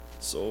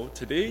So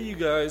today you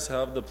guys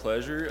have the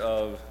pleasure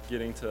of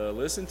getting to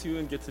listen to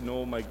and get to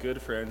know my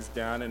good friends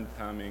Dan and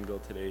Pam Engel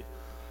today.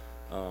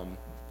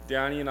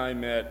 Danny and I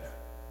met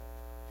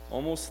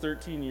almost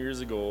 13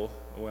 years ago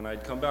when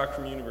I'd come back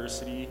from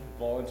university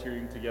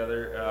volunteering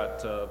together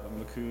at the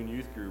Macun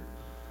Youth Group.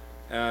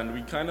 And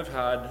we kind of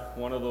had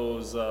one of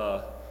those,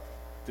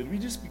 did we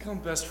just become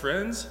best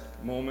friends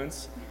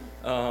moments.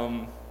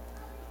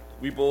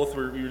 We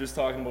were just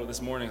talking about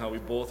this morning how we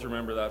both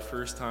remember that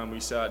first time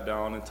we sat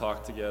down and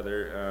talked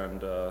together,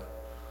 and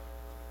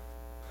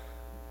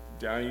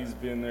Danny's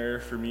been there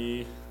for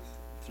me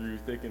through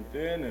thick and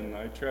thin, and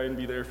I try and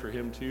be there for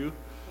him too.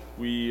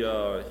 He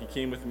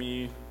came with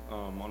me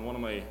on one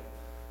of my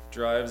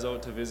drives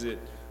out to visit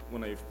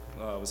when I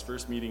was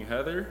first meeting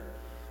Heather.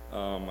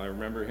 I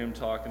remember him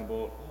talking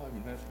about,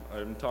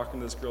 I'm talking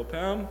to this girl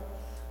Pam.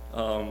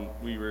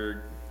 We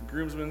were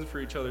groomsmen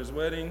for each other's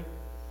wedding.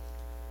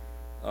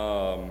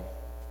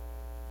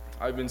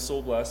 I've been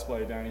so blessed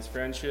by Danny's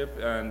friendship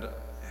and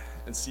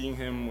seeing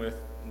him with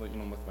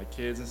my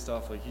kids and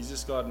stuff. Like, he's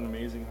just got an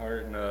amazing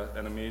heart and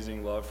an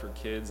amazing love for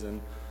kids,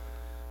 and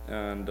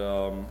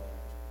I've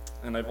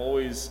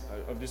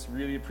just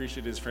really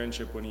appreciated his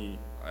friendship when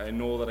I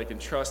know that I can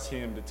trust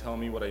him to tell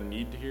me what I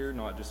need to hear,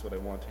 not just what I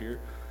want to hear.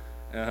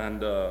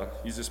 And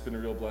he's just been a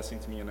real blessing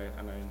to me, and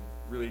I'm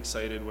really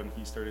excited when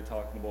he started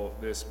talking about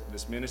this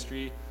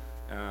ministry,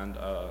 and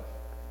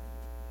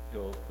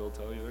he'll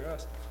tell you the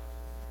rest.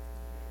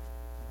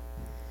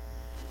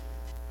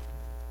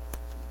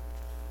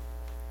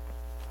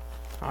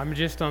 I'm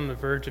just on the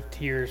verge of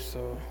tears,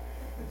 so.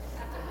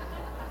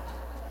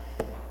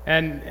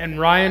 And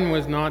Ryan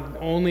was not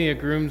only a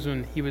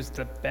groomsman, he was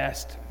the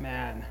best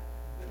man.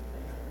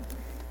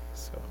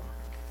 So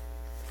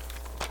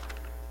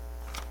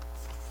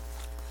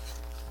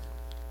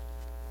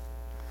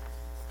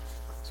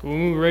we'll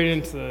move right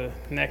into the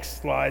next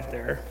slide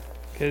there,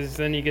 because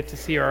then you get to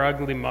see our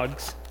ugly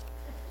mugs.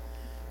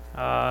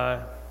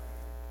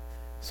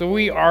 So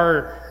we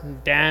are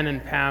Dan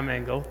and Pam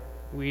Engel.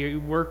 We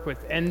work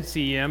with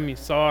NCM. You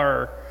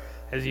saw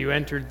as you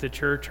entered the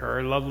church,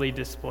 our lovely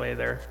display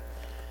there.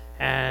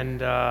 And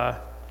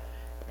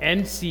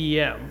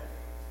NCM.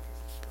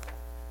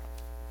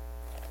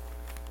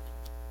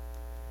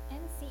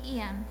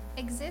 NCEM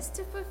exists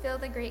to fulfill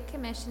the Great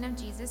Commission of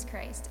Jesus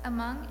Christ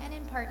among and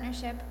in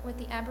partnership with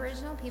the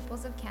Aboriginal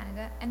peoples of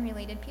Canada and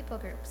related people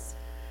groups.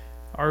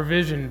 Our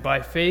vision,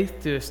 by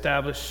faith, to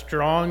establish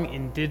strong,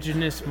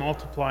 Indigenous,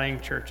 multiplying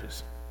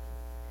churches.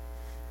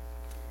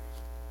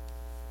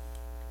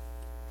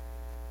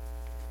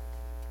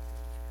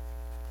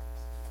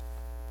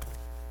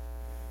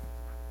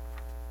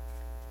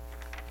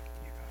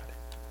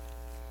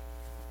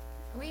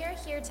 We are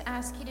here to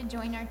ask you to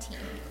join our team.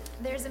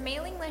 There's a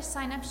mailing list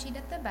sign-up sheet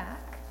at the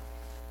back.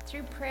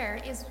 Through prayer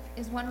is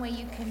one way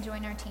you can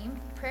join our team.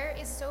 Prayer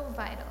is so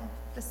vital.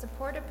 The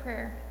support of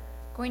prayer.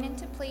 Going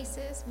into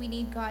places, we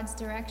need God's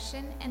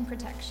direction and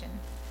protection.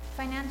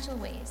 Financial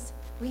ways.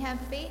 We have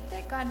faith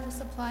that God will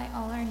supply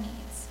all our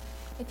needs.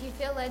 If you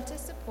feel led to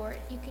support,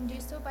 you can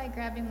do so by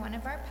grabbing one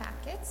of our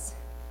packets,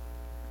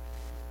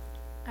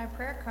 our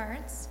prayer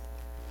cards,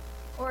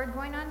 or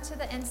going on to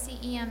the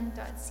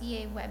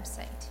ncem.ca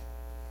website.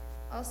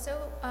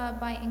 Also,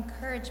 by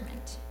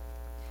encouragement.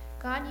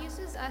 God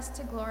uses us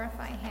to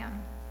glorify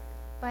Him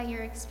by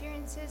your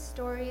experiences,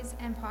 stories,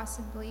 and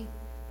possibly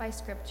by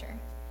Scripture.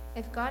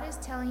 If God is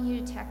telling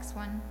you to text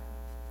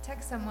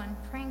someone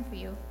praying for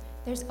you,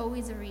 there's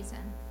always a reason.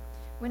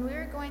 When we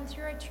were going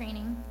through our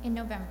training in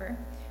November,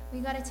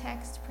 we got a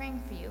text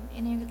praying for you,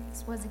 and it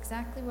was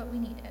exactly what we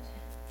needed.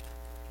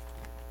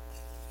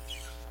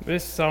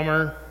 This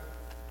summer,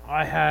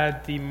 I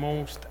had the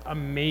most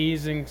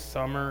amazing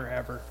summer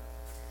ever.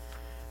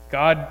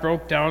 God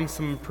broke down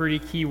some pretty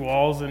key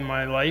walls in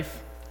my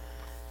life,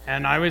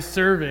 and I was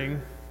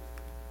serving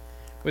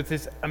with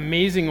this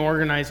amazing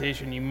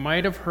organization. You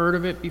might have heard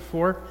of it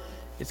before.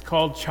 It's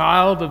called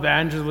Child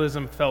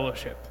Evangelism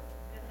Fellowship.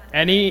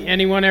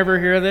 Anyone ever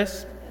hear of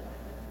this?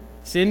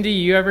 Cindy,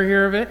 you ever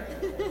hear of it?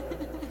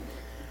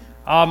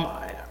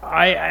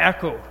 I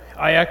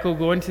echo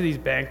going to these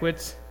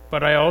banquets,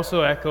 but I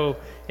also echo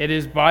it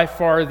is by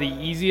far the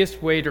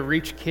easiest way to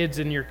reach kids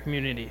in your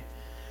community.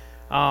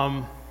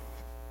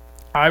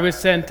 I was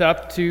sent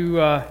up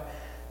to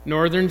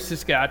northern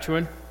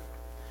Saskatchewan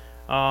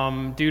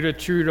due to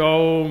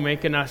Trudeau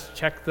making us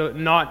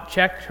not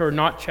check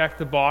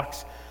the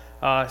box.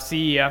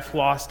 CEF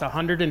lost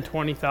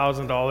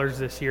 $120,000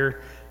 this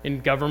year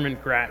in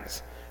government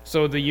grants.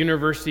 So the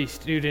university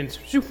students,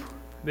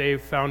 they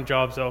found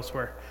jobs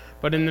elsewhere.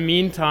 But in the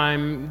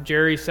meantime,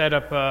 Jerry set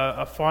up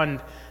a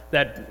fund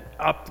that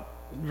up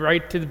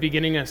right to the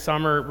beginning of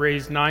summer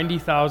raised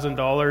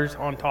 $90,000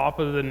 on top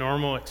of the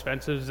normal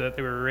expenses that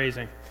they were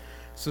raising.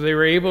 So they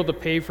were able to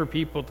pay for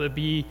people to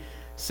be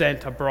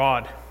sent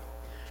abroad.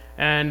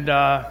 And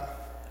I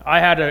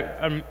had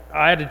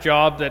a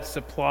job that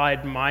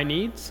supplied my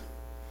needs,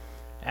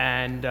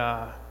 and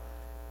out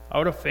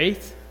of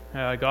faith,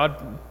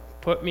 God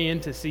put me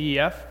into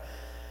CEF,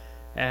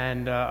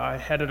 and I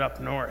headed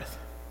up north.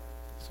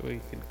 so we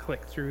can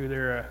click through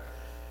there.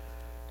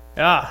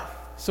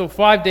 So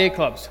 5-day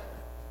clubs.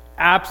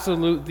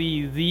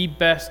 Absolutely the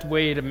best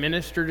way to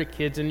minister to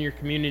kids in your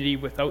community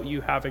without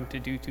you having to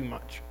do too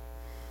much.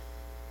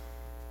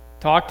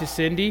 Talk to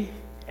Cindy.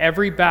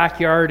 Every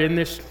backyard in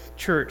this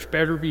church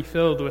better be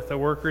filled with a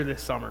worker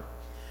this summer.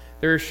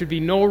 There should be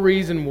no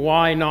reason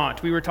why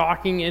not. We were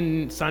talking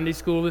in Sunday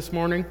school this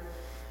morning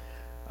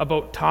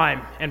about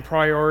time and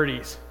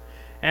priorities.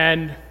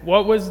 And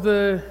what was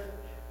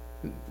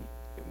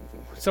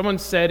someone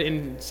said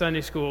in Sunday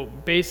school,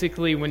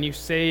 basically when you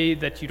say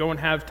that you don't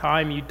have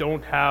time, you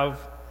don't have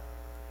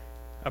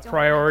a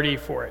priority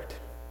for it.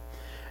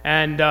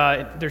 And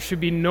there should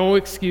be no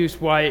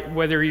excuse why,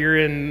 whether you're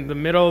in the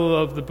middle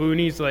of the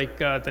boonies like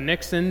the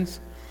Nixons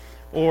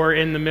or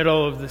in the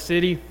middle of the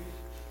city,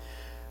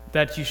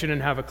 that you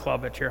shouldn't have a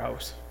club at your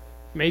house.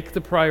 Make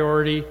the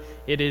priority.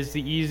 It is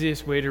the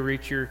easiest way to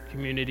reach your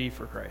community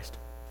for Christ.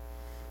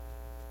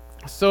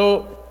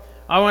 So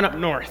I went up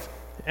north.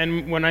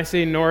 And when I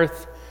say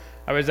north,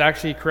 I was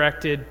actually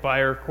corrected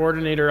by our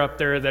coordinator up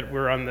there that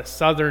we're on the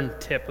southern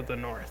tip of the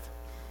north.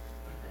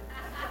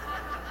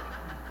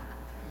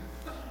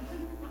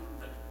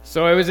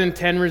 So I was in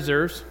 10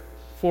 reserves,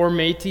 4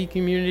 Métis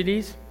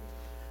communities,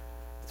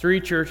 3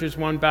 churches,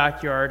 1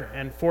 backyard,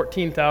 and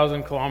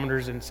 14,000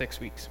 kilometers in 6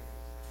 weeks.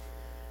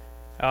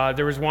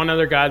 There was one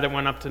other guy that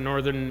went up to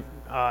northern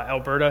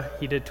Alberta.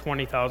 He did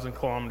 20,000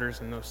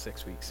 kilometers in those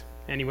 6 weeks.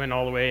 And he went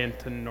all the way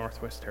into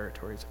Northwest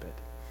Territories a bit.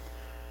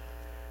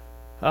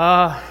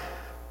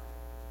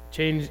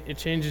 It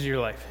changes your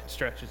life. It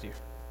stretches you.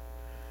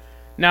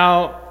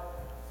 Now,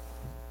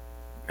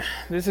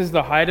 this is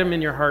the Hide 'Em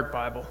in Your Heart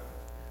Bible.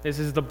 This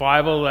is the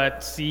Bible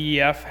that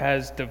CEF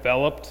has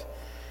developed.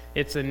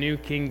 It's a New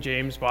King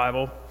James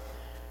Bible.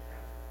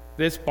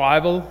 This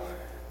Bible,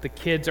 the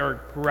kids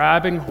are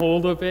grabbing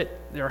hold of it.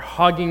 They're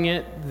hugging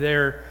it.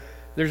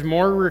 There's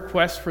more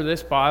requests for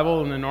this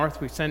Bible in the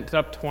north. We sent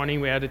up 20.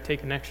 We had to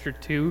take an extra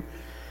 2.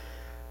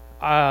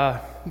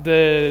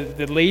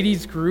 The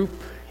ladies group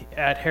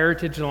at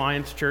Heritage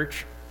Alliance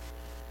Church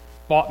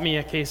bought me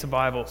a case of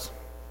Bibles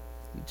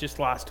just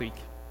last week.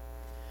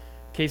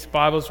 Case of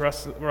Bibles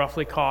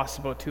roughly costs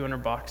about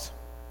 $200.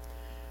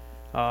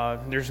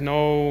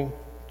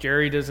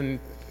 Jerry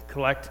doesn't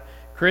collect.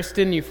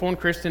 Kristen, you phone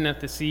Kristen at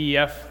the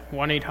CEF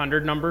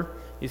 1-800 number.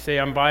 You say,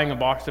 I'm buying a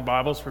box of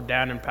Bibles for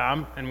Dan and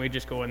Pam, and we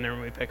just go in there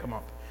and we pick them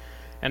up.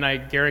 And I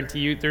guarantee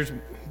you,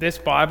 this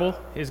Bible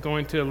is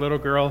going to a little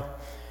girl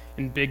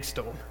in Big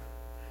Stone.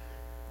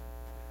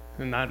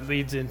 And that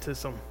leads into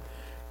some.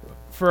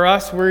 For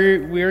us,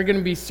 we're going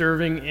to be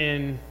serving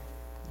in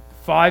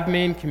 5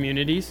 main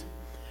communities.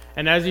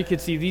 And as you can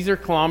see, these are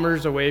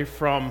kilometers away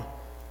from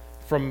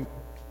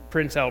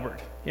Prince Albert.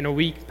 In a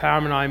week,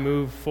 Pam and I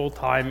move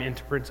full-time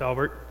into Prince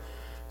Albert.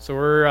 So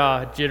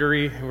we're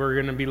jittery. We're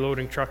going to be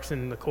loading trucks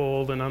in the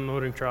cold and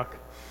unloading truck.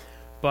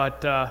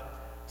 But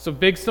so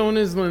Big Stone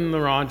is in La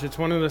Ronge. It's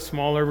one of the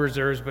smaller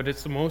reserves, but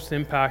it's the most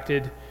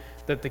impacted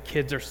that the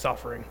kids are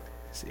suffering.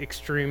 It's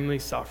extremely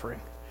suffering.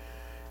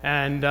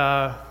 And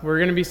we're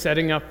going to be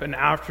setting up an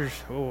after...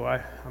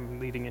 I'm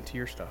leading into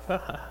your stuff.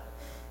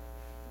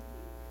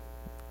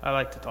 I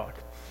like to talk.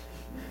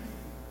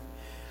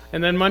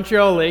 And then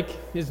Montreal Lake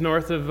is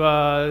north of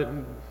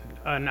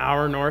an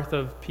hour north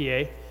of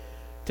PA.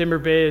 Timber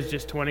Bay is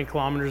just 20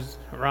 kilometers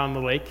around the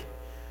lake.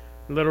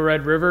 Little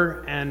Red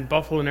River and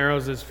Buffalo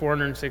Narrows is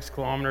 406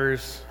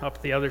 kilometers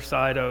up the other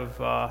side of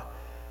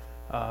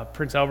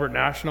Prince Albert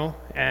National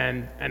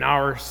and an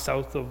hour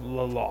south of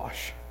La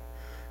Loche.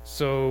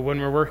 So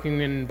when we're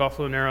working in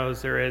Buffalo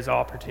Narrows, there is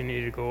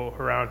opportunity to go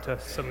around to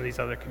some of these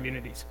other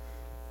communities.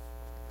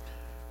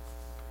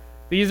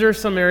 These are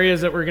some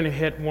areas that we're going to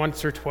hit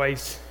once or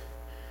twice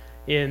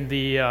in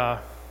the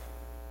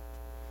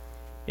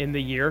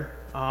year.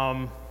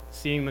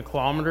 Seeing the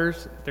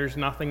kilometers, there's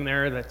nothing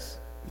there that's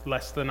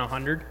less than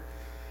 100.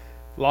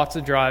 Lots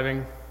of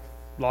driving,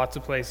 lots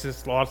of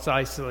places, lots of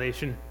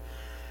isolation.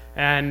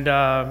 And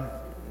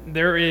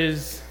there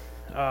is,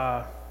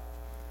 our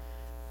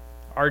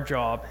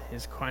job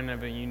is kind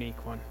of a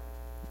unique one.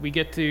 We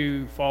get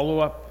to follow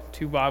up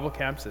 2 Bible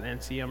camps that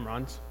NCM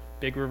runs.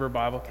 Big River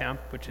Bible Camp,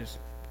 which is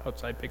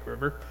outside Big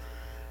River,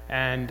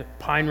 and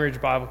Pine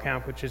Ridge Bible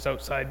Camp, which is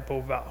outside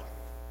Beauval.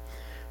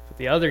 But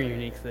the other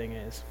unique thing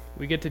is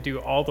we get to do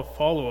all the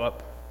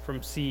follow-up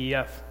from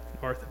CEF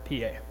north of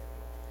PA,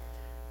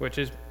 which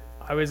is,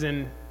 I was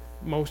in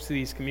most of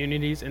these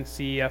communities, and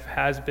CEF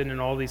has been in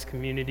all these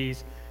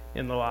communities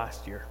in the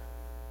last year.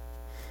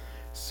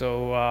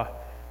 So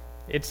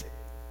it's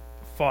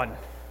fun,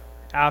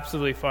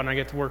 absolutely fun. I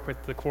get to work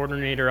with the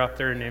coordinator up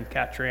there named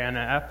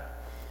Katriana Epp,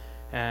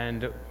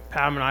 and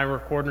Pam and I were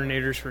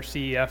coordinators for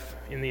CEF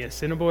in the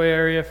Assiniboia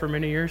area for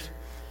many years.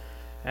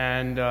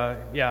 And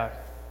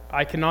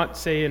I cannot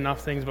say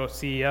enough things about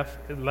CEF.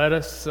 It led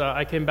us,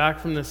 I came back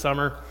from the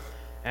summer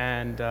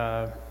and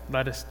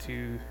led us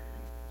to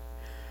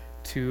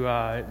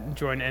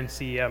join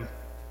NCM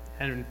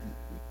and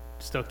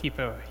still keep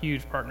a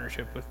huge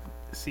partnership with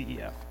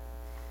CEF.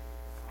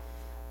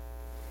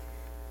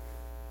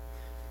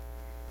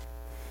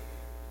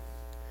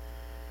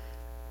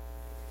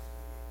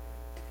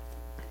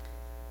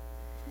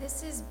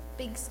 This is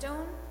Big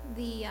Stone,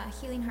 the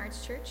Healing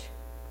Hearts Church.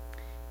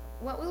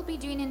 What we'll be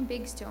doing in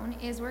Big Stone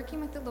is working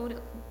with the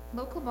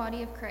local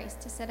body of Christ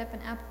to set up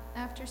an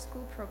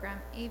after-school program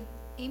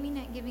aiming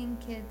at giving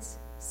kids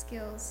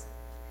skills.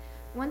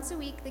 Once a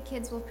week, the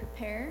kids will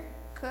prepare,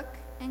 cook,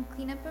 and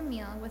clean up a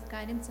meal with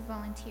guidance of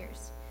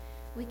volunteers.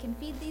 We can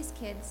feed these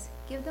kids,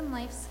 give them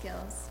life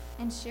skills,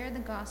 and share the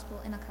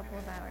gospel in a couple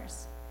of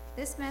hours.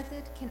 This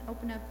method can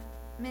open up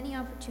many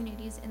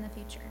opportunities in the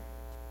future.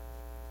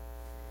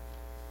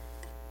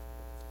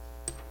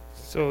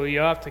 So you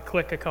have to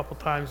click a couple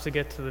times to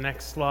get to the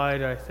next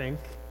slide, I think.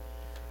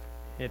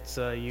 It's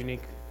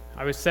unique.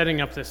 I was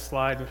setting up this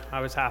slide, I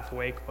was half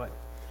awake, but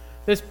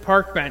this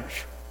park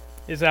bench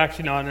is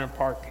actually not in a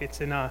park.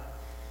 It's in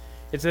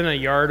a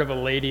yard of a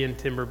lady in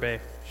Timber Bay.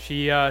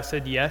 She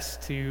said yes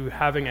to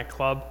having a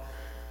club,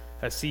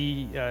 a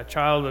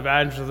child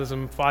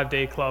evangelism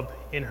 5-day club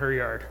in her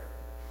yard.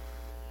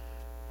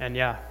 And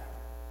yeah,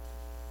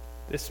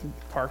 this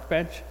park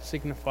bench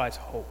signifies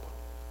hope.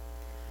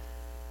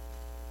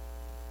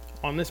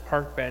 On this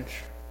park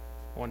bench,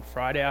 one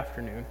Friday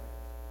afternoon,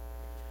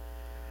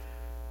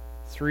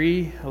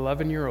 3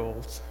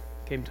 11-year-olds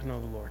came to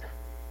know the Lord.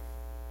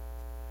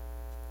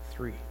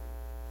 3.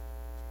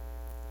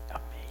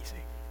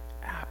 Amazing.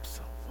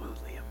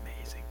 Absolutely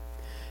amazing.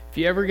 If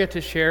you ever get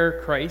to share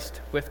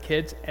Christ with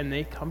kids and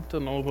they come to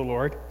know the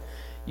Lord,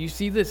 you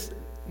see this,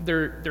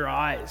 their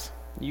eyes.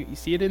 You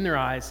see it in their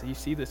eyes. You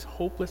see this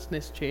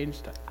hopelessness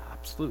change to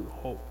absolute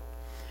hope.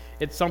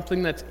 It's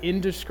something that's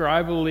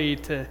indescribably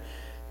to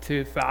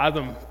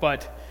fathom,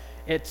 but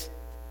it's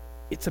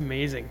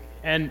amazing.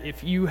 And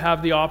if you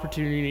have the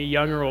opportunity,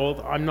 young or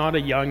old, I'm not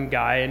a young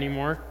guy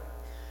anymore.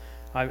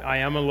 I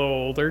am a little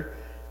older.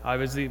 I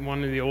was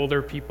one of the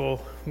older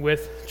people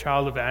with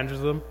child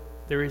evangelism.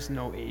 There is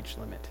no age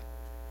limit.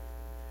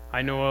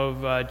 I know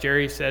of,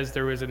 Jerry says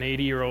there was an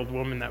 80-year-old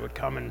woman that would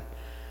come and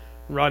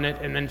run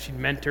it, and then she'd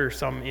mentor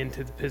some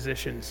into the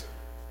positions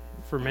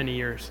for many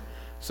years.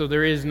 So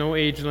there is no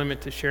age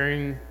limit to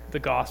sharing the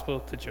gospel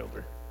to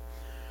children.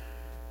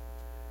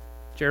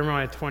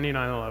 Jeremiah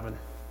 29:11.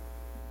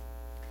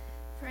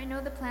 For I know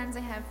the plans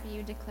I have for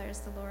you, declares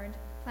the Lord,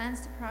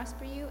 plans to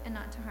prosper you and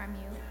not to harm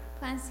you,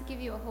 plans to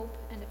give you a hope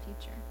and a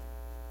future.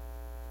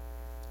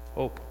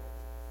 Hope.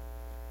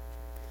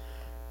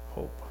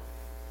 Hope.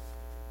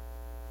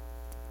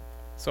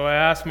 So I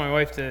asked my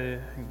wife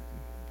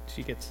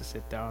she gets to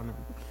sit down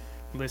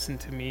and listen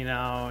to me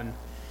now, and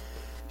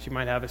she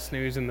might have a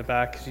snooze in the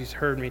back because she's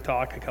heard me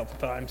talk a couple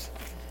times.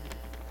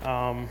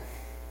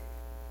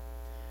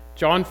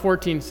 John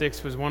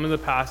 14:6 was one of the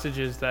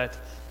passages that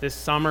this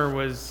summer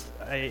was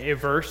a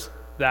verse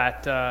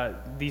that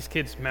these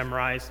kids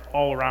memorized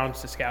all around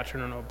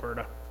Saskatchewan and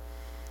Alberta.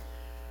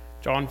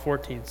 John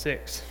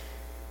 14:6.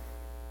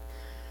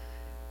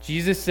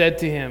 Jesus said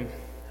to him,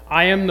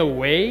 I am the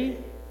way,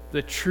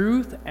 the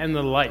truth, and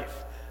the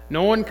life.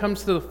 No one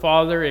comes to the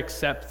Father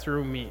except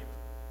through me.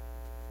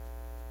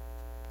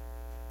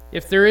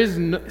 If there is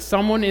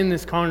someone in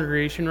this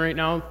congregation right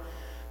now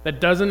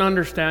that doesn't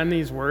understand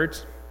these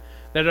words,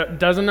 that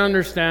doesn't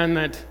understand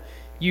that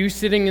you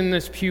sitting in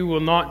this pew will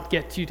not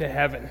get you to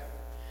heaven,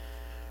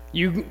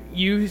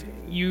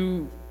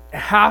 you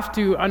have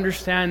to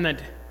understand that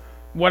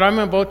what I'm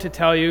about to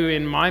tell you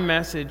in my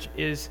message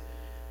is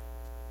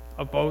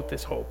about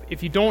this hope.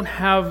 If you don't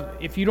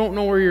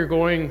know where you're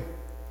going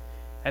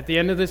at the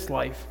end of this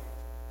life,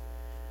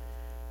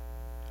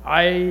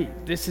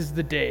 this is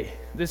the day.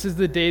 This is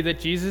the day that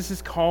Jesus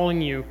is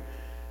calling you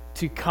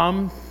to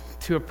come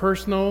to a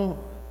personal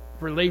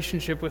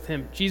relationship with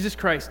him. Jesus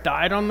Christ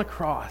died on the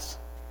cross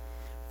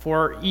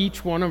for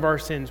each one of our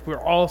sins.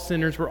 We're all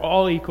sinners. We're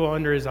all equal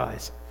under his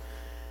eyes.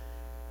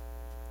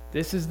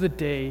 This is the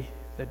day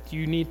that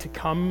you need to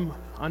come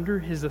under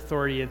his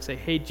authority and say,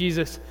 hey,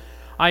 Jesus,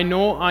 I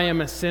know I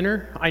am a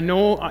sinner. I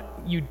know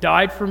you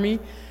died for me,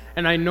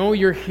 and I know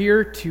you're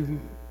here to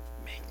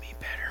make me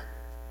better.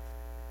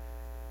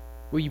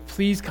 Will you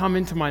please come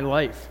into my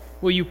life?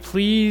 Will you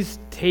please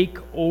take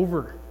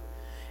over?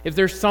 If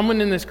there's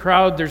someone in this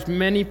crowd, there's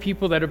many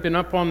people that have been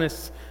up on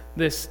this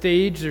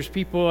stage. There's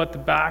people at the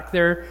back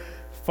there.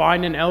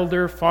 Find an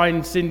elder,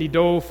 find Cindy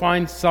Doe,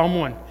 find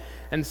someone,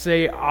 and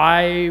say,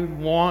 I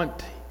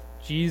want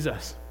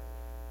Jesus.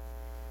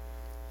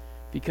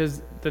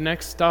 Because the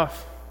next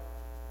stuff,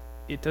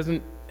 it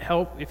doesn't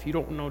help if you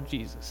don't know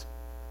Jesus.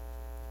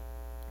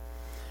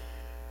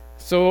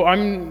 So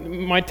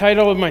my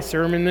title of my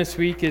sermon this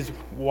week is,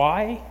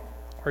 Why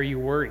Are You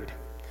Worried?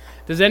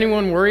 Does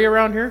anyone worry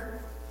around here?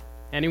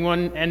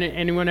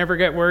 Anyone ever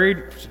get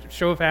worried?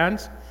 Show of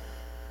hands.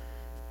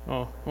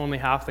 Oh, only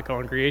half the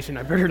congregation.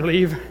 I better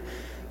leave.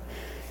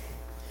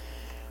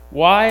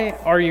 Why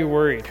are you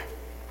worried?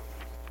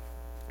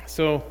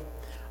 So,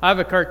 I have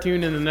a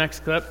cartoon in the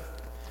next clip.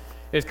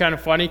 It's kind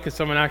of funny because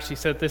someone actually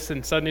said this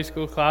in Sunday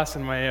school class,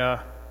 and my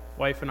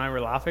wife and I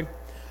were laughing.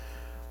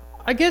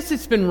 I guess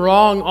it's been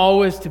wrong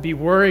always to be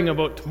worrying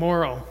about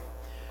tomorrow.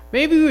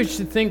 Maybe we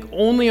should think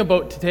only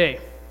about today.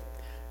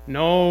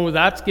 No,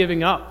 that's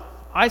giving up.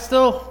 I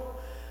still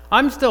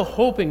I'm still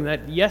hoping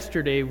that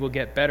yesterday will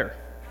get better.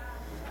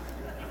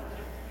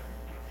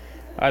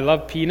 I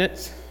love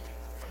peanuts.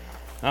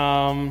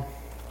 So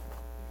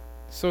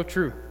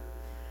true.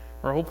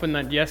 We're hoping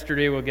that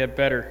yesterday will get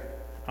better.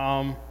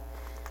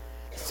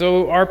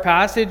 So our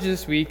passage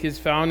this week is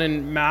found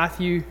in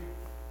Matthew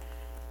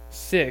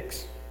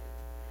 6,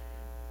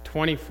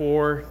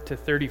 24 to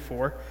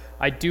 34.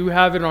 I do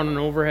have it on an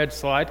overhead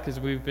slide because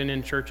we've been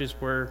in churches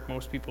where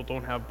most people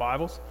don't have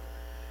Bibles.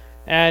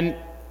 And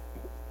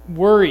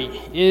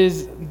worry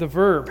is the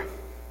verb.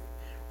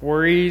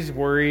 Worries,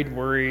 worried,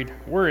 worried,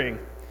 worrying.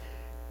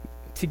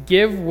 To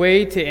give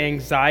way to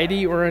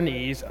anxiety or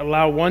unease,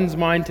 allow one's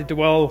mind to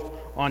dwell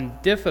on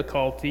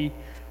difficulty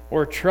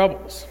or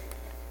troubles.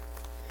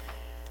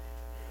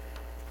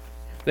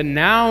 The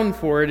noun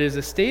for it is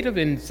a state of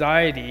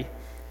anxiety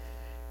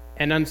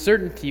and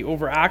uncertainty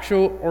over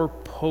actual or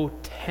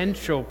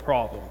potential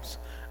problems.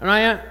 And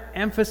I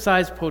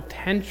emphasize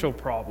potential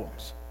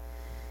problems.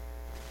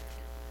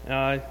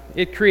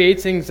 It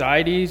creates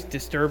anxieties,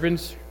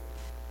 disturbance,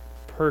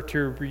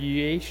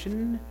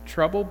 perturbation,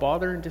 trouble,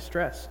 bother, and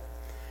distress.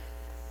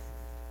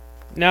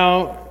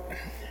 Now,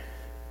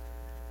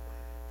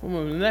 we'll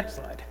move to the next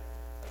slide.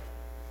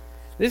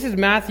 This is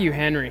Matthew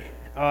Henry.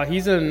 He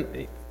has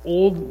an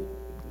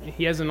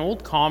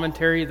old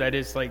commentary that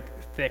is like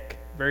thick,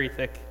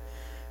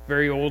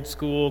 very old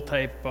school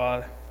type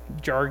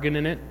jargon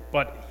in it,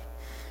 but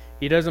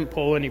he doesn't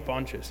pull any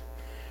punches.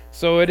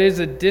 So it is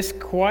a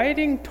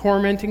disquieting,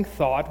 tormenting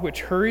thought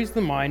which hurries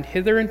the mind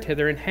hither and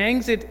thither and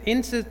hangs it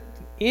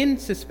in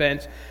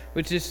suspense,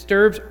 which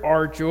disturbs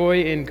our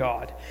joy in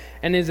God,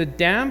 and is a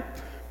damp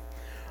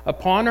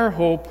upon our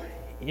hope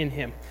in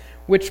Him,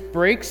 which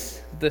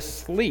breaks the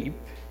sleep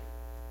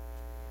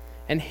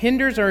and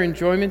hinders our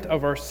enjoyment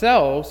of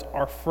ourselves,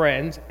 our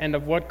friends, and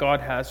of what God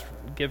has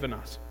given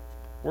us.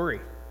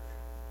 Worry.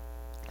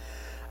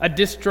 A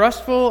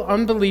distrustful,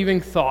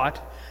 unbelieving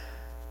thought.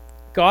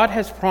 God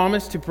has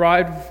promised to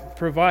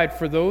provide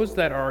for those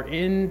that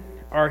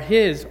are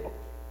His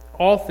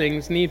all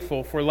things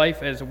needful for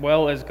life as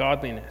well as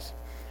godliness.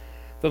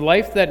 The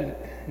life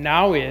that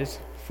now is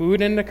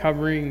food and a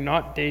covering,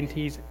 not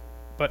dainties,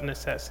 but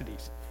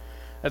necessities.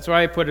 That's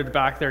why I put it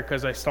back there,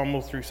 because I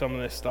stumbled through some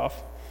of this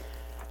stuff.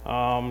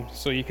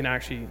 So you can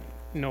actually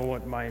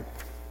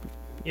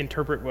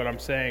interpret what I'm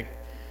saying.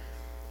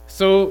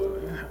 So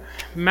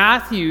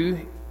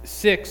Matthew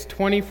 6,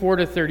 24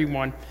 to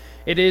 31,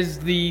 it is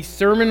the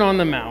Sermon on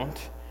the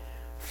Mount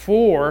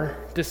for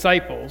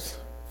disciples,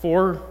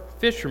 for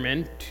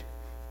fishermen,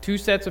 two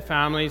sets of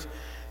families,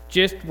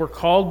 just were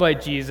called by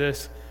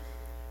Jesus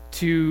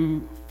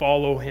to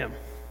follow Him.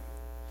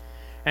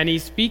 And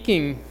He's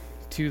speaking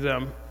to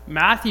them.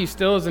 Matthew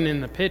still isn't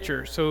in the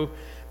picture, so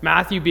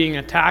Matthew being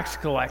a tax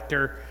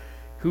collector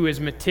who is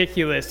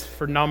meticulous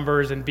for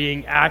numbers and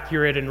being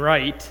accurate and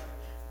right,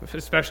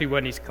 especially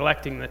when he's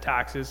collecting the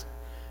taxes,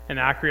 and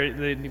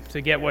accurate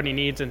to get what he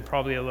needs and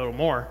probably a little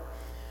more,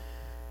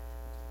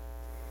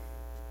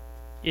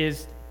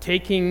 is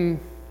taking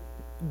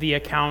the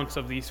accounts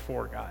of these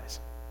four guys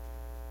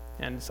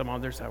and some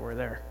others that were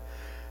there.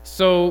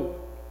 So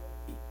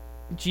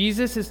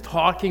Jesus is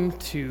talking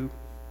to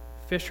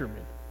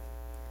fishermen,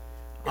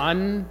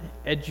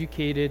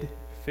 uneducated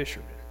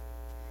fishermen,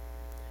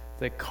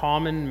 the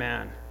common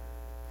man.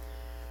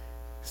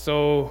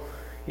 So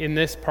in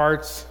this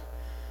part's,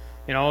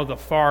 the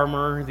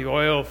farmer, the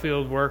oil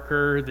field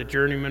worker, the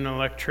journeyman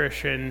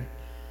electrician,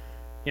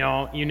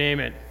 you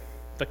name it,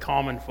 the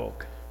common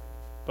folk.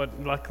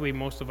 But luckily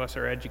most of us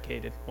are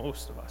educated,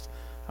 most of us.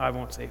 I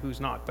won't say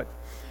who's not, but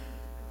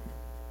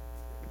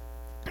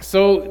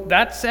so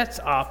that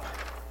sets up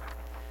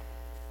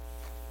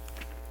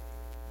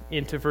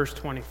into verse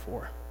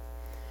 24.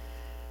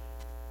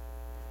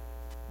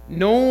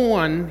 No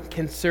one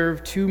can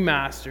serve two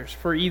masters,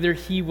 for either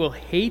he will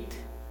hate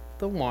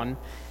the one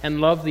and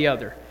love the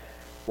other,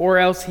 or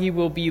else he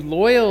will be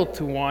loyal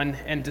to one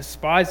and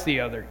despise the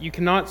other. You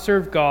cannot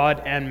serve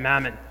God and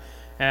mammon.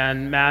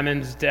 And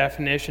mammon's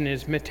definition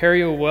is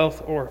material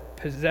wealth or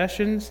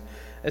possessions,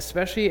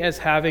 especially as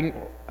having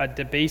a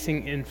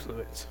debasing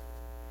influence.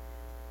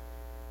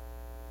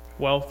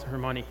 Wealth or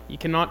money. You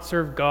cannot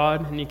serve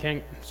God and you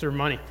can't serve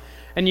money.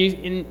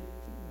 And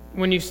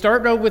when you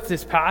start out with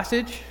this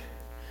passage,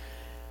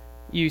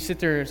 you sit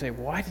there and say,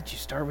 why did you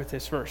start with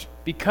this verse?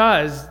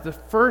 Because the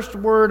first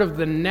word of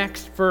the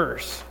next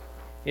verse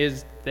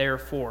is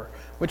therefore,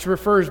 which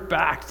refers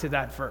back to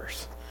that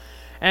verse.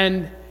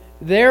 And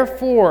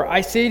therefore,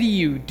 I say to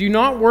you, do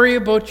not worry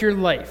about your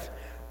life,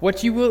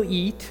 what you will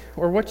eat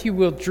or what you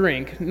will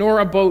drink, nor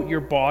about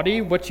your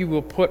body, what you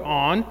will put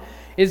on.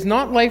 Is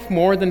not life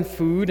more than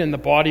food and the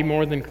body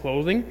more than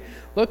clothing?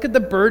 Look at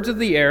the birds of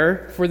the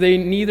air, for they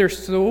neither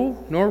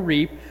sow nor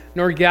reap,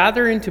 nor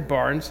gather into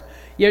barns,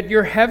 yet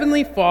your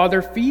heavenly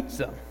Father feeds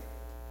them.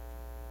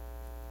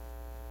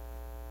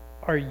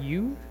 Are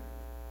you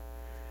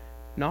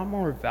not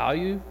more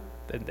value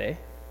than they?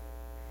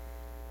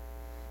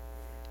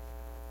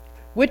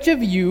 Which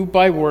of you,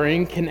 by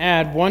worrying, can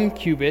add 1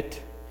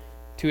 cubit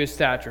to his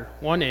stature?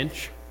 1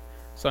 inch.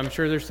 So I'm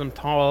sure there's some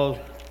tall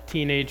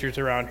teenagers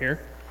around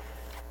here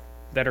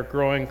that are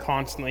growing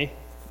constantly.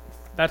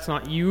 That's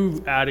not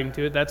you adding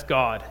to it, that's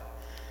God.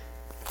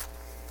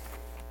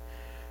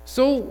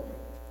 So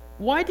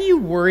why do you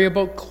worry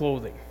about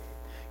clothing?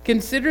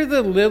 Consider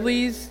the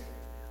lilies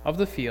of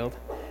the field,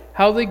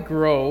 how they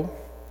grow.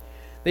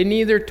 They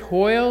neither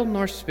toil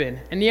nor spin.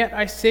 And yet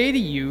I say to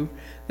you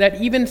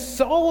that even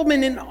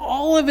Solomon in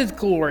all of his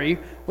glory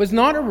was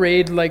not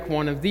arrayed like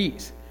one of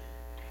these.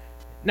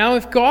 Now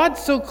if God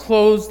so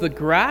clothes the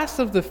grass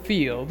of the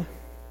field,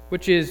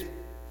 which today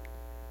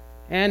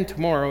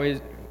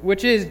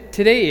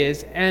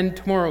is, and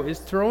tomorrow is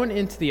thrown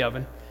into the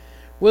oven,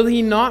 will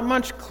he not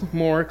much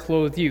more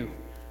clothe you,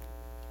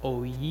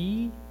 O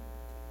ye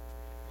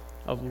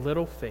of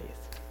little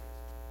faith?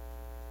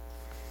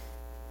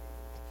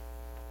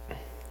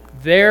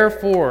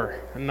 Therefore,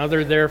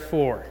 another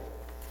therefore.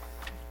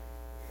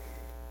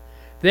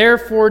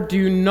 Therefore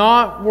do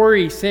not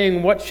worry,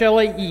 saying, what shall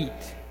I eat?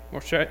 Or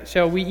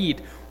shall we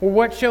eat? Or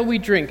what shall we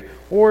drink?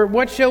 Or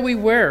what shall we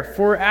wear?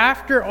 For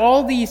after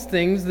all these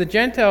things the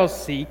Gentiles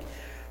seek,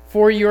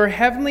 for your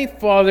heavenly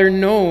Father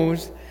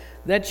knows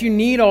that you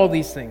need all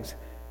these things.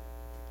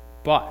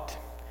 But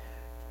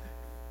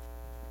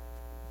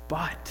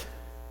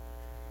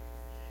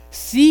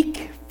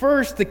seek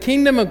first the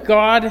kingdom of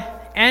God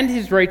and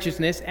his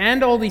righteousness,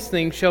 and all these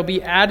things shall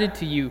be added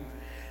to you.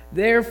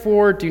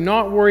 Therefore do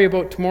not worry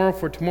about tomorrow,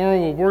 for tomorrow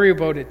will worry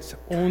about its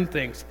own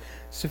things.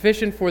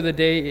 Sufficient for the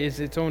day is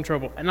its own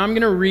trouble. And I'm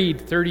going to read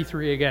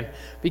 33 again,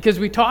 because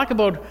he talks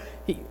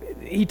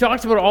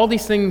about all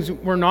these things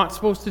we're not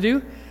supposed to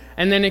do,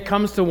 and then it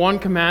comes to one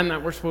command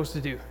that we're supposed to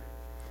do.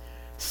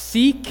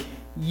 Seek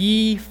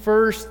ye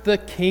first the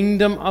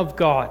kingdom of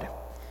God.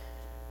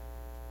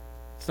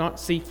 It's not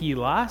seek ye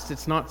last,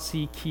 it's not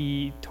seek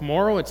ye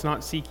tomorrow, it's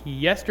not seek ye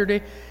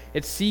yesterday,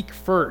 it's seek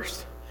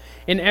first.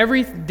 In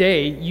every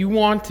day, you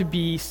want to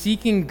be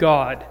seeking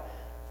God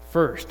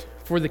first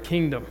for the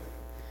kingdom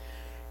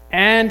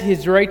and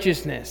his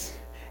righteousness,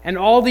 and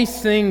all these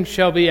things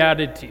shall be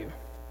added to you.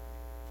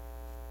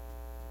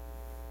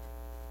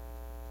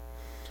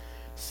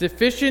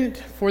 Sufficient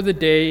for the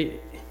day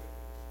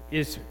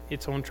is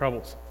its own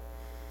troubles.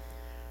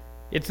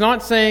 It's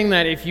not saying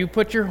that if you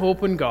put your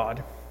hope in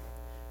God,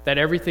 that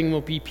everything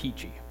will be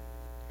peachy.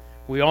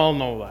 We all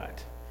know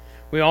that.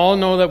 We all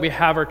know that we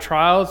have our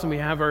trials and we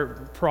have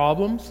our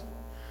problems,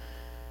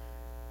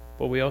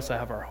 but we also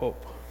have our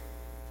hope.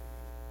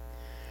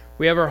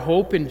 We have our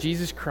hope in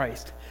Jesus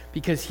Christ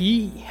because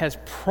he has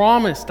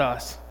promised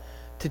us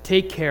to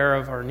take care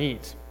of our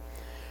needs.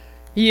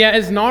 He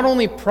has not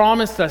only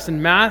promised us in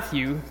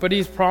Matthew, but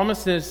he's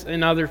promised us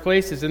in other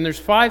places. And there's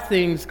 5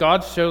 things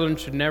God's children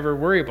should never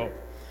worry about: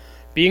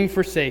 being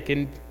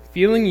forsaken,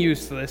 feeling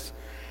useless,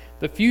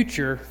 the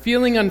future,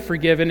 feeling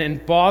unforgiven,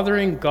 and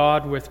bothering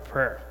God with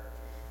prayer.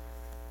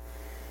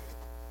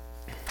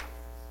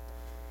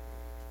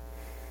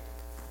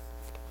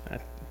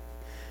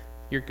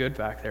 You're good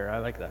back there. I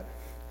like that.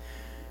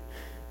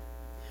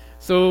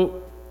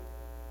 So,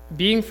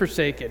 being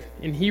forsaken.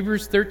 In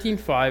Hebrews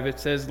 13:5, it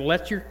says,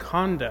 "Let your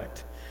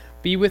conduct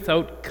be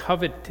without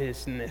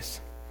covetousness.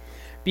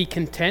 Be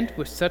content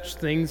with such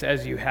things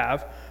as you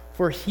have,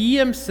 for he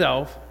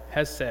himself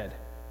has said,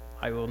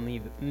 I will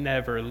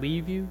never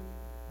leave you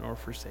nor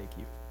forsake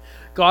you."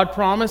 God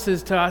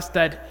promises to us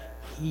that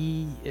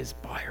he is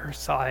by our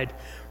side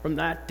from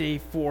that day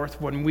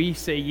forth. When we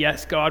say,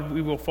 yes, God,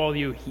 we will follow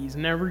you, he's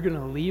never going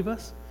to leave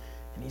us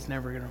and he's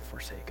never going to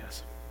forsake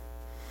us.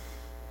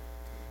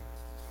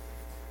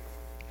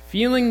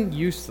 Feeling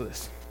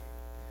useless.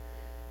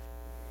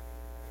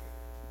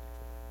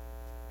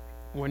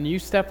 When you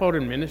step out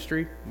in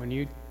ministry, when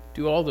you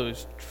do all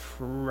those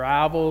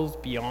travels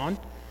beyond,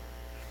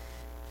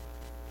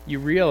 you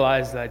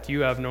realize that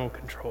you have no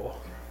control.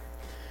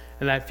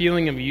 And that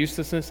feeling of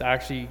uselessness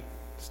actually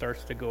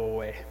starts to go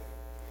away.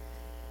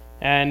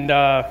 And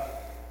I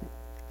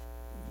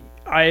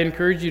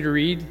encourage you to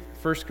read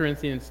 1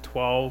 Corinthians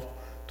 12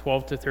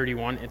 to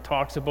 31. It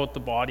talks about the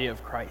body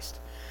of Christ.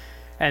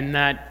 And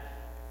that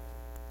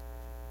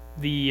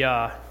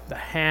the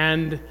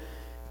hand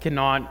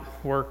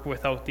cannot work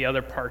without the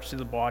other parts of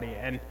the body.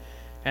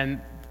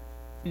 And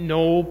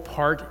no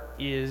part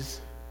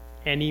is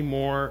any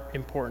more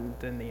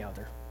important than the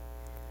other.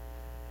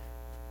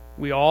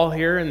 We all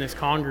here in this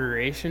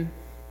congregation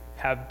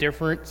have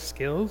different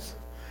skills,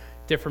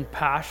 different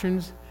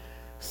passions.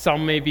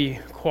 Some may be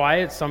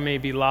quiet, some may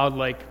be loud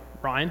like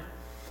Ryan.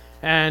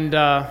 And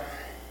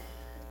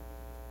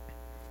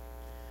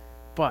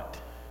but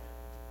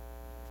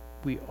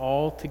we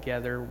all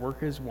together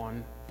work as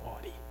one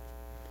body.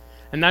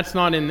 And that's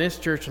not in this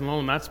church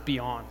alone, that's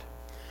beyond.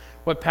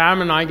 What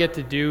Pam and I get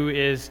to do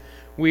is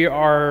we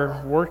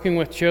are working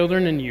with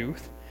children and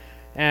youth,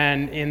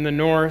 and in the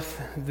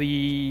north,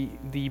 the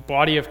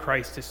body of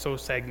Christ is so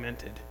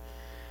segmented.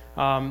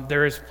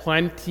 There is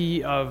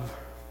plenty of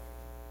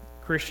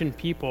Christian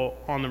people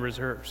on the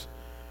reserves,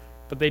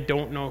 but they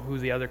don't know who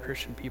the other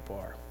Christian people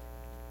are.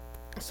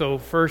 So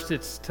first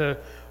it's to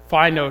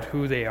find out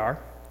who they are.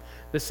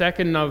 The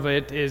second of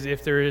it is,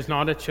 if there is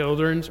not a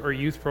children's or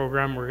youth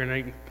program, we're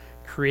going to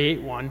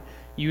create one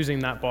using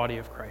that body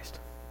of Christ.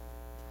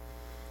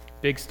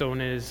 Big Stone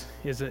is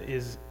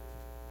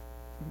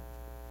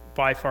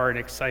by far an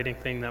exciting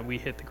thing that we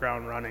hit the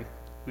ground running.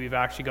 We've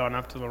actually gone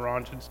up to La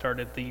Ronge and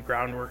started the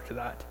groundwork to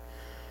that.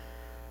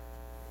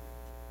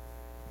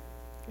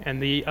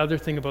 And the other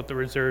thing about the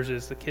reserves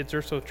is the kids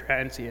are so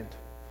transient.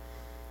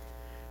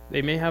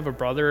 They may have a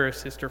brother or a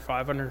sister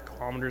 500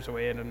 kilometers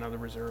away at another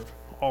reserve,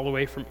 all the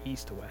way from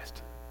east to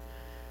west.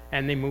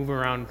 And they move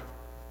around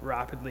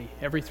rapidly.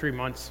 Every 3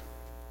 months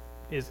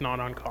is not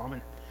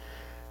uncommon.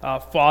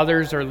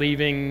 Fathers are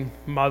leaving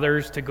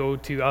mothers to go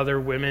to other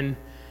women,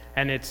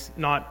 and it's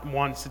not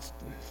once, it's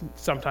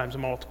sometimes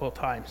multiple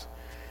times.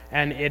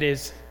 And it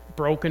is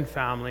broken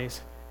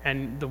families,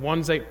 and the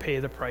ones that pay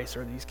the price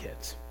are these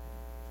kids.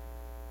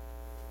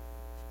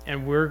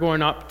 And we're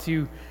going up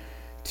to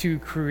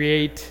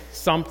create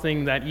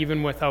something that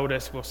even without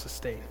us will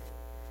sustain.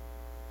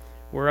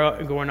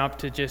 We're going up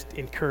to just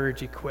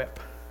encourage, equip.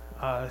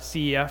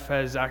 CEF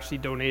has actually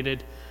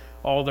donated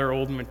all their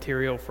old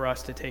material for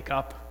us to take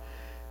up,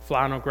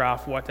 flannel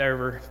graph,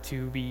 whatever,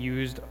 to be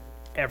used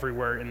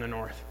everywhere in the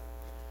north.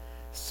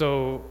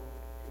 So,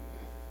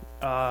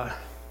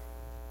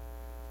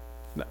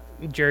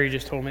 Jerry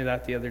just told me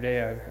that the other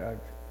day.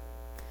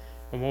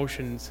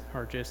 Emotions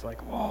are just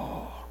like,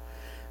 whoa.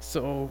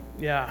 So,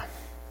 yeah.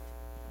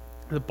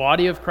 The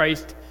body of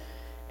Christ,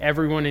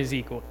 everyone is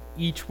equal.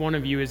 Each one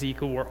of you is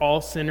equal. We're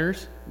all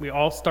sinners. We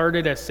all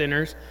started as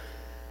sinners.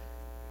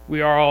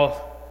 We are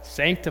all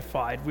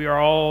sanctified. We are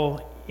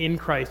all in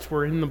Christ.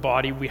 We're in the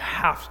body. We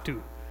have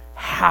to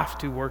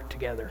work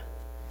together.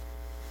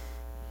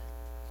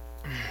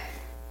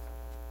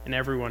 And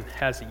everyone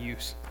has a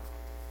use.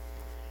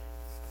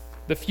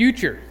 The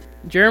future.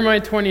 Jeremiah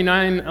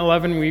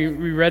 29:11,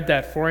 we read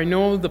that. For I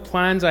know the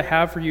plans I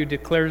have for you,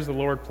 declares the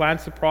Lord,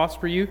 plans to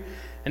prosper you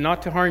and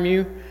not to harm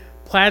you,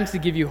 plans to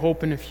give you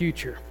hope in the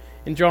future.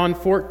 In John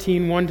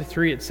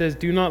 14:1-3, it says,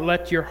 do not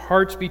let your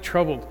hearts be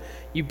troubled.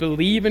 You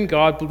believe in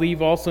God,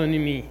 believe also in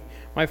me.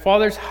 My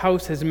Father's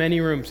house has many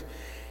rooms.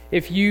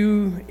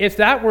 If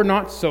that were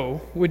not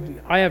so,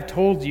 would I have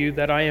told you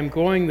that I am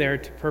going there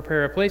to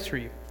prepare a place for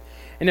you?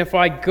 And if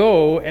I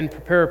go and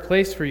prepare a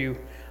place for you,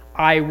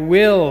 I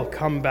will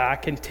come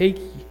back and take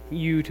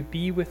you to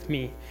be with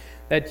me,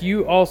 that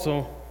you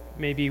also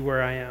may be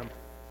where I am.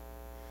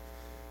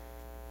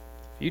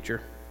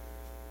 Future.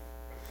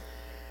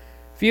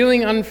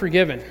 Feeling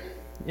unforgiven.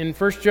 In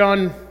 1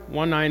 John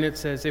 1:9 it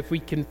says, if we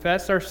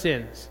confess our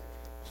sins,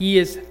 he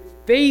is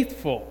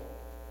faithful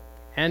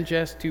and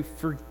just to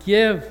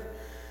forgive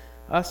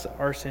us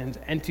our sins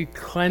and to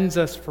cleanse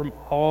us from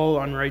all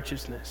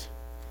unrighteousness.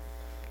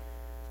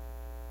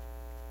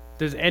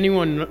 Does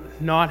anyone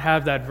not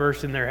have that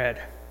verse in their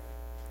head?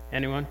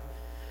 Anyone?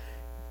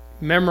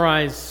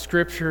 Memorize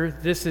Scripture.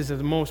 This is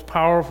the most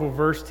powerful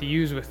verse to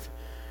use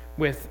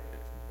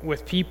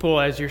with people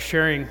as you're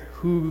sharing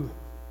who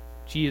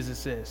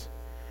Jesus is.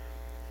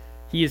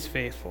 He is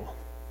faithful.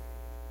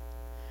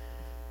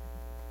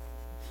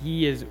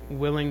 He is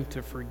willing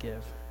to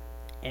forgive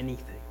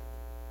anything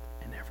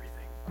and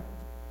everything.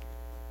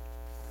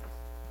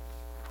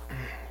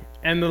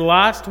 And the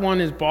last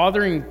one is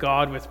bothering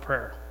God with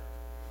prayer.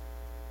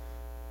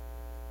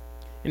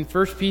 In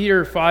 1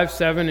 Peter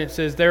 5:7 it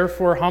says,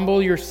 therefore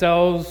humble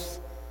yourselves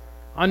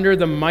under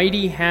the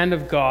mighty hand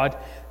of God,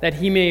 that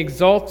he may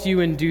exalt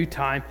you in due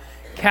time,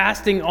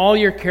 casting all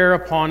your care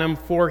upon him,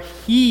 for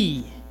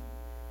he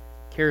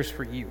cares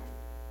for you.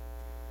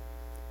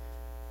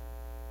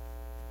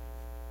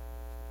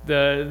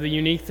 The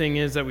unique thing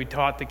is that we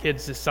taught the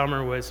kids this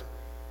summer was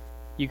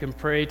you can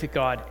pray to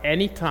God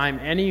anytime,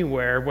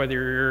 anywhere, whether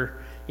you're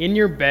in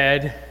your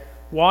bed,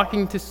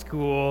 walking to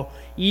school,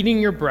 eating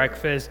your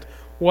breakfast,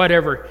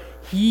 whatever.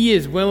 He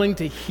is willing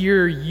to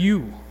hear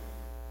you.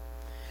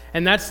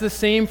 And that's the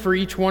same for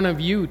each one of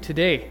you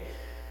today.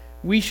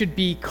 We should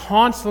be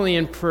constantly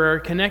in prayer,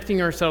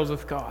 connecting ourselves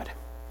with God.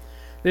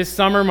 This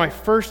summer, my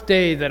first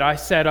day that I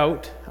set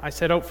out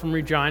from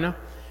Regina,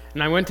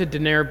 and I went to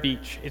Denair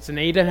Beach. It's an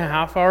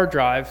 8.5-hour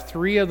drive.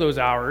 3 of those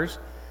hours,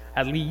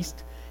 at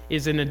least,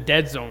 is in a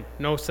dead zone,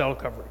 no cell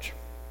coverage.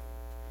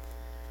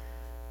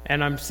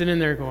 And I'm sitting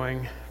there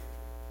going,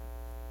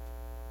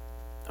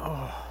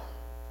 oh,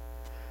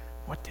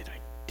 what did I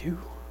do?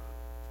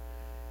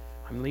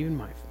 I'm leaving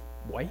my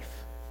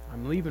wife.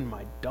 I'm leaving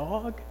my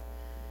dog.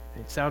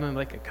 It sounded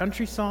like a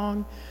country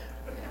song.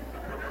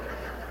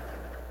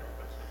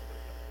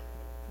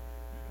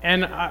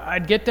 And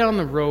I'd get down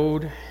the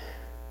road,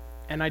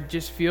 and I'd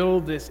just feel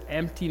this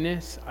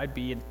emptiness. I'd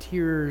be in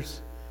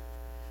tears.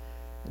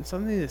 And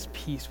suddenly this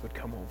peace would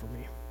come over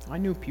me. I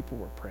knew people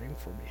were praying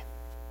for me.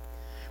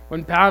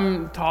 When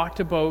Pam talked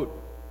about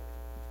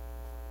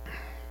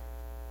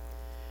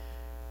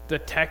the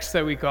text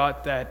that we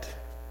got that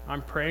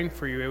I'm praying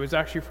for you, it was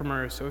actually from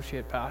our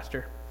associate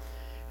pastor.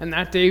 And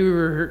that day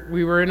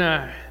we were in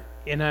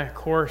a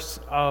course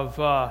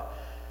of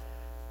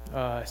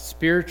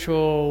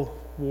spiritual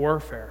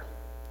warfare.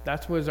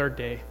 That was our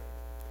day.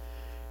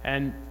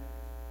 And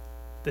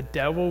the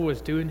devil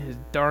was doing his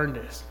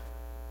darndest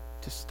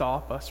to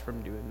stop us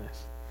from doing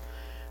this.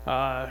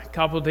 A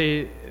couple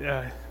days,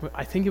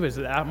 I think it was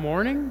that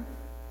morning,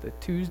 the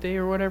Tuesday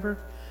or whatever,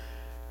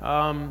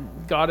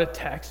 got a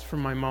text from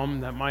my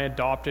mom that my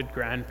adopted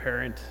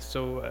grandparent,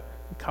 so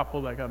a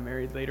couple that got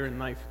married later in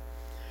life,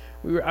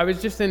 I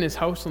was just in his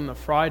house on the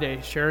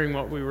Friday sharing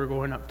what we were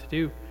going up to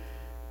do.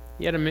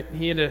 He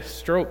had a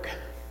stroke.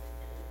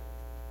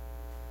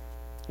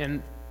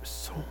 And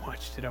so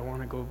much did I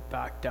want to go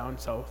back down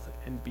south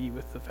and be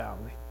with the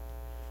family.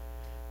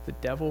 The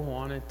devil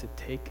wanted to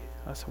take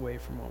us away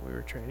from what we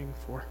were training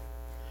for.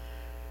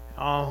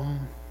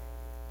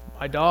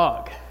 My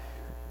dog,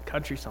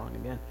 country song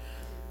again.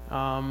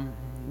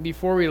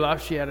 Before we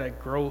left, she had a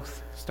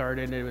growth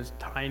started. It was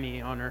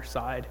tiny on her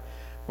side.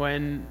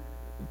 When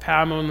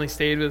Pam only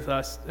stayed with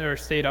us, or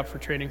stayed up for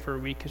training for a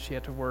week because she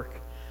had to work,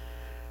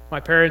 my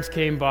parents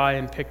came by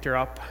and picked her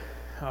up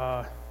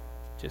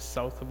just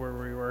south of where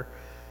we were.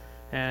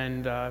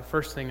 And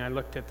first thing, I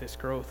looked at this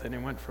growth, and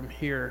it went from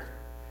here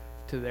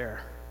to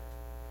there.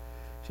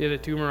 She had a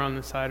tumor on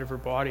the side of her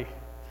body.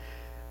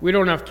 We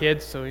don't have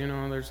kids, so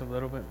there's a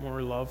little bit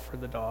more love for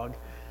the dog.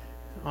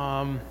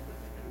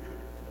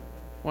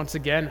 Once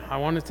again, I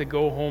wanted to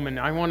go home and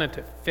I wanted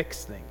to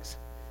fix things.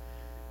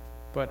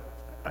 But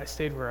I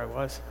stayed where I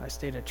was. I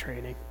stayed at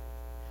training.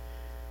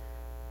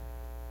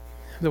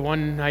 The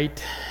one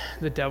night,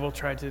 the devil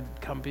tried to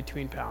come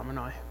between Pam and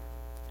I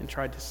and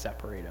tried to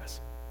separate us.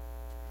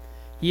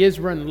 He is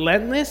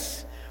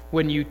relentless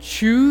when you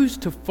choose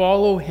to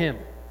follow him.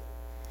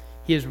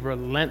 He is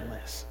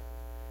relentless.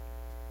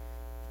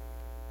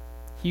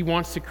 He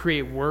wants to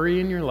create worry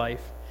in your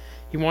life.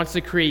 He wants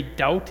to create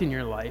doubt in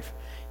your life.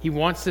 He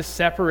wants to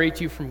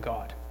separate you from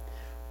God.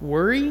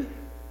 Worry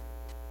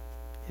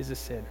is a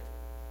sin.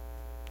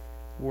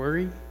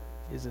 Worry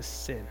is a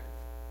sin.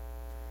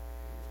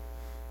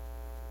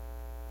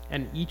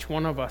 And each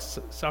one of us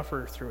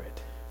suffer through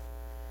it.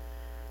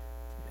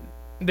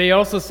 They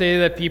also say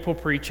that people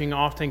preaching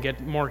often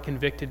get more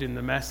convicted in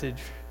the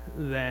message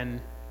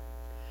than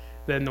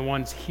the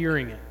ones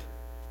hearing it.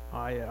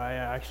 I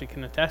actually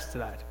can attest to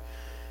that.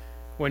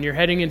 When you're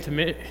heading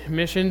into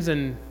missions,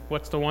 and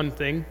what's the one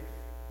thing?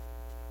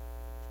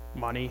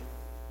 Money.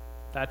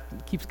 That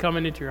keeps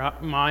coming into your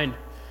mind.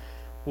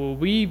 Will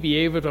we be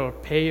able to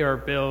pay our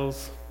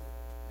bills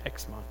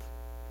next month?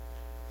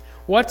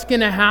 What's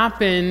going to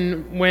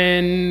happen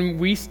when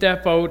we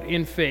step out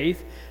in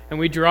faith and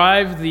we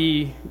drive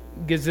the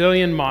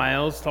gazillion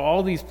miles to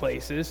all these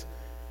places?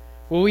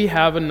 Will we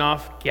have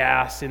enough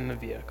gas in the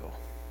vehicle?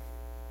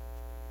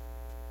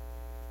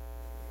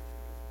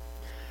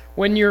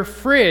 When your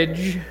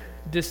fridge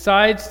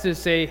decides to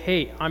say,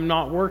 hey, I'm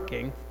not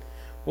working,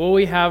 will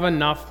we have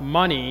enough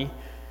money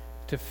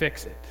to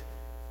fix it?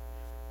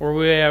 Or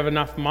will we have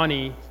enough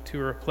money to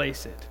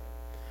replace it?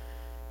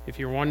 If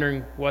you're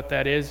wondering what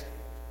that is,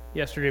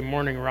 yesterday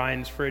morning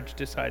Ryan's fridge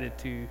decided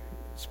to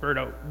spurt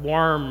out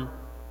warm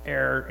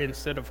air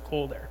instead of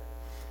cold air.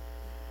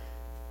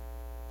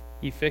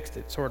 He fixed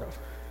it, sort of.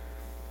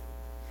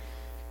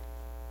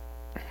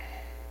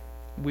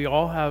 We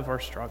all have our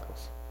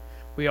struggles.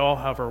 We all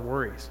have our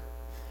worries.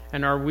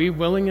 And are we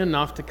willing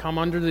enough to come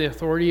under the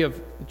authority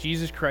of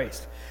Jesus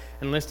Christ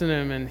and listen to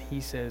him? And he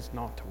says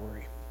not to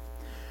worry.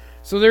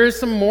 So there is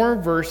some more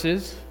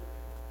verses.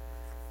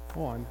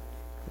 Oh, I'm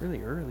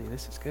really early.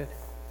 This is good.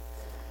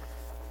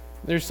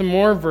 There's some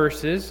more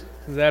verses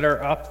that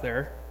are up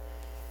there.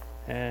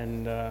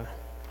 And, I'm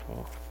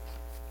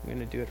going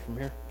to do it from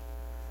here.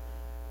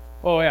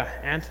 Oh, yeah,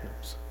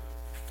 antonyms.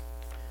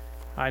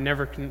 I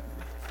never can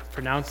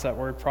pronounce that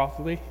word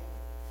properly,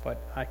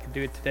 but I can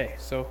do it today,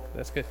 so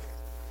that's good.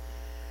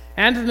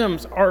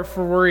 Antonyms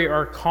for worry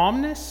are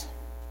calmness,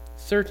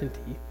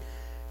 certainty,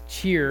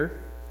 cheer,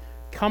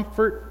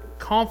 comfort,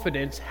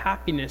 confidence,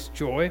 happiness,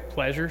 joy,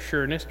 pleasure,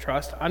 sureness,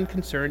 trust,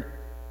 unconcern,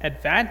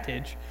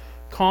 advantage,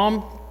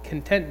 calm,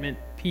 contentment,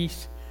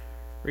 peace,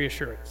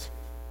 reassurance.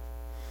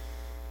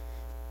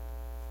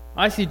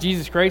 I see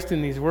Jesus Christ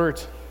in these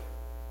words.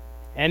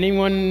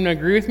 Anyone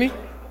agree with me?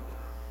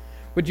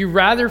 Would you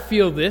rather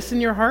feel this in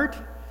your heart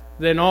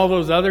than all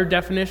those other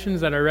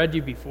definitions that I read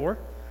you before?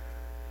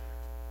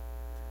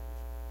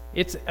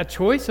 It's a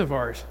choice of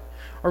ours.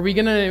 Are we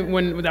going to,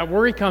 when that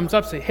worry comes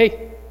up, say,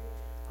 hey,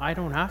 I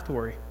don't have to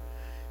worry.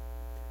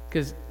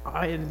 Because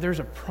there's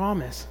a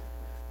promise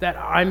that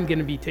I'm going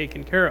to be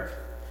taken care of.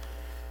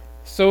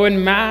 So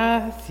in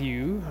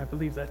Matthew, I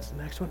believe that's the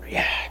next one.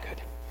 Yeah,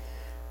 good.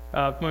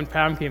 When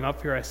Pam came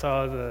up here, I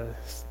saw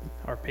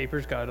our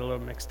papers got a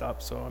little mixed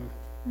up, so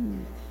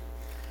I'm...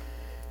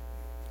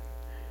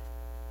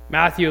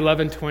 Matthew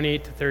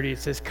 11:28-30, it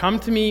says, "Come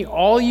to me,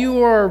 all you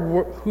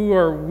who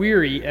are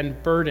weary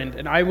and burdened,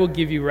 and I will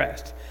give you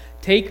rest.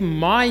 Take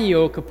my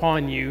yoke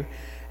upon you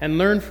and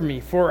learn from me,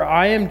 for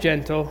I am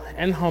gentle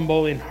and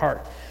humble in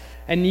heart,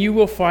 and you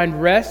will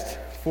find rest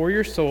for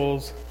your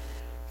souls,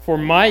 for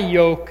my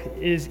yoke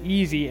is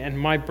easy and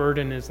my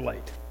burden is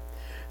light."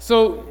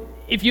 So,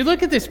 if you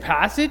look at this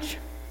passage,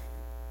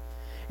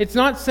 it's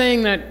not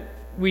saying that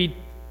we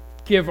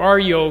give our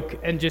yoke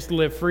and just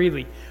live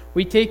freely.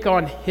 We take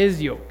on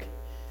his yoke.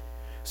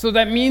 So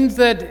that means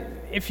that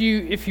if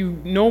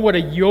you know what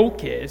a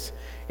yoke is,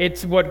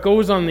 it's what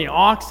goes on the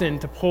oxen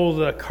to pull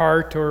the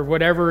cart or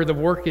whatever the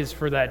work is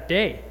for that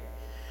day.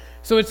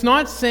 So it's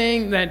not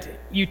saying that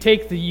you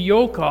take the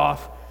yoke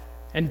off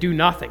and do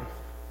nothing.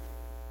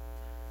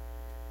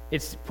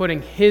 It's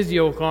putting his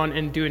yoke on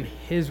and doing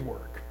his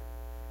work.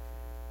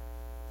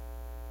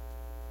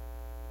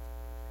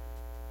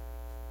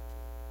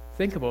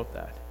 Think about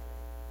that.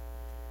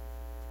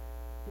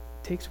 It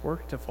takes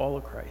work to follow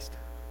Christ,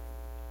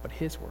 but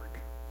his work.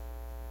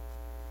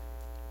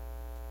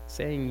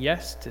 Saying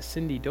yes to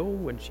Cindy Doe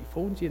when she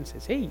phones you and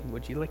says, "Hey,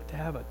 would you like to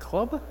have a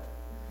club?"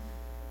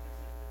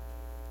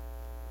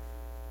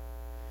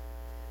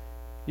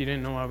 You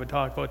didn't know I would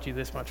talk about you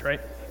this much, right?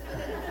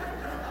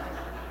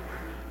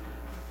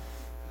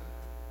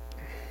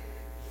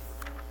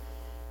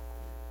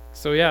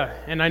 So yeah,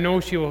 and I know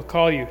she will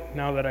call you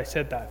now that I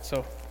said that.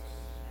 So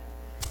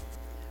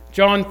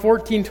John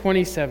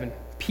 14:27,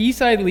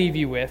 peace I leave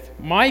you with,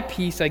 my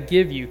peace I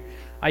give you.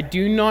 I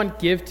do not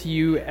give to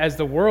you as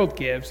the world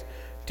gives.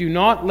 Do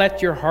not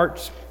let your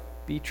hearts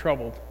be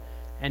troubled,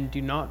 and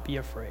do not be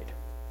afraid.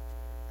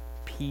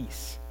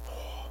 Peace.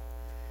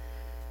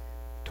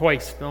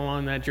 Twice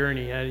along that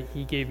journey,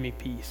 he gave me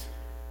peace.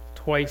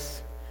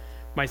 Twice,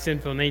 my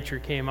sinful nature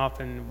came up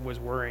and was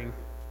worrying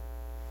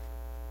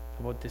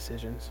about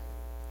decisions.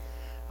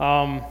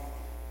 I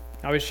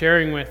was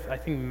sharing with, I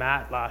think,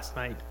 Matt last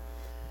night.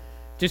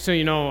 Just so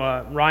you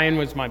know, Ryan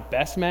was my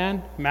best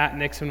man. Matt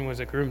Nixon was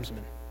a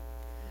groomsman.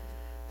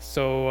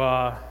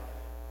 So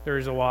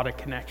there's a lot of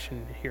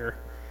connection here.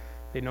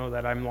 They know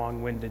that I'm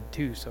long-winded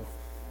too, so.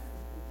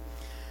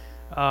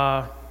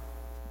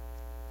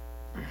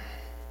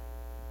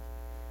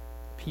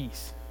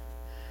 Peace.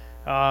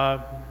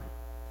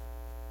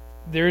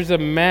 There's a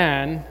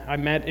man I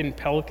met in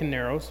Pelican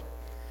Narrows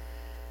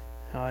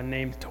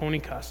named Tony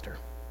Custer.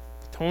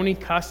 Tony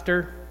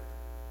Custer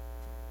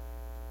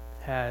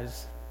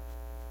has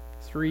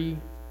 3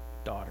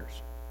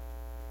 daughters,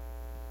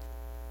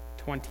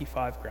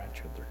 25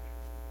 grandchildren.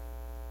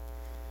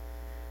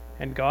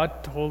 And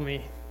God told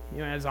me,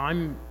 as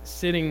I'm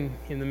sitting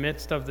in the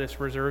midst of this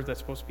reserve that's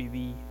supposed to be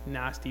the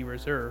nasty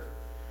reserve,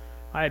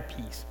 I had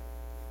peace.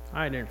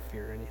 I didn't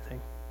fear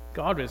anything.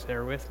 God was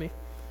there with me.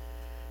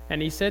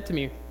 And he said to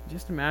me,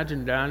 just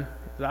imagine, Dan,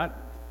 that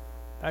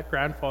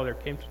grandfather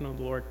came to know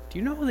the Lord. Do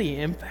you know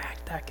the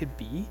impact that could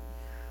be?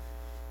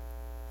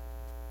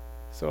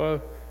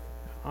 So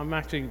I'm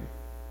actually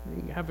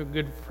have a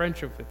good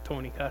friendship with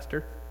Tony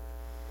Custer.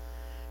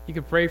 You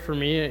could pray for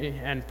me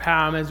and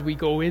Pam as we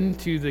go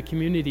into the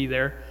community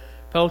there.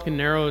 Pelican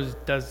Narrows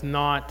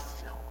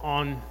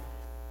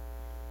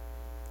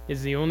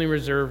is the only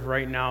reserve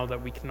right now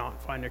that we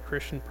cannot find a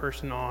Christian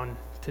person on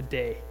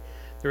today.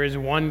 There is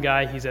one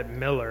guy, he's at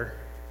Miller,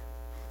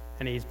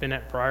 and he's been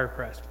at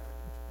Briarcrest.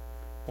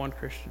 One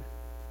Christian.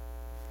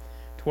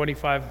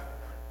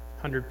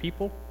 2,500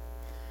 people,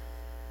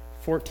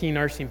 14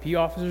 RCMP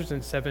officers,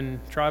 and 7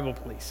 tribal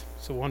police.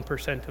 So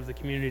 1% of the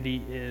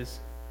community is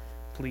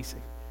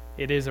policing.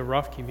 It is a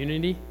rough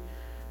community,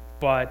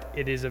 but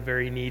it is a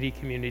very needy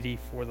community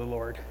for the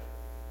Lord.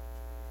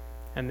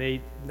 And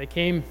they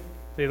came,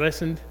 they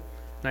listened,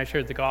 and I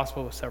shared the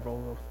gospel with several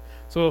of them.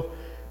 So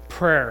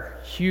prayer,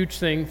 huge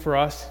thing for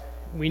us.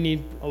 We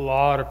need a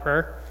lot of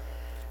prayer.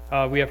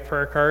 We have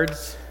prayer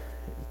cards.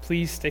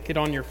 Please stick it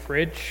on your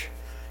fridge,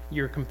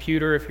 your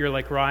computer if you're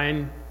like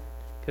Ryan,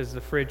 because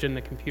the fridge and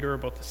the computer are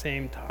about the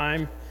same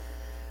time.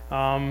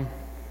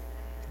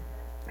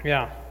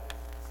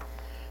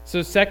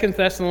 So 2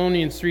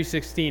 Thessalonians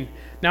 3:16.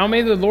 Now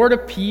may the Lord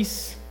of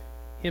peace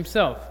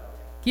himself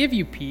give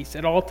you peace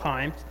at all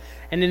times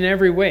and in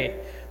every way.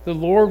 The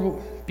Lord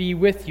will be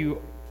with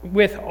you,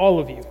 with all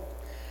of you.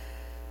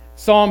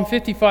 Psalm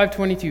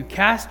 55:22.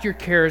 Cast your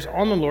cares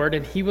on the Lord,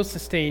 and he will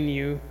sustain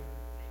you.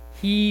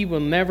 He will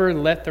never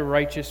let the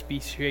righteous be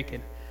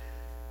shaken.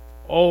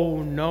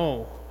 Oh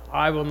no,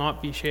 I will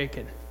not be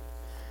shaken.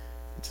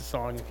 It's a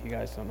song if you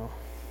guys don't know.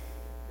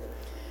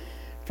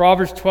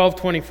 Proverbs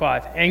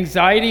 12:25.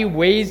 Anxiety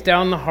weighs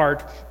down the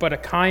heart, but a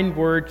kind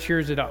word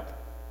cheers it up.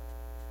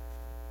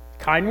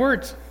 Kind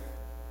words.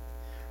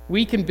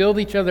 We can build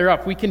each other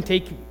up.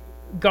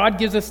 God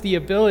gives us the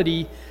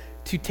ability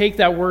to take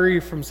that worry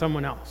from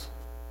someone else.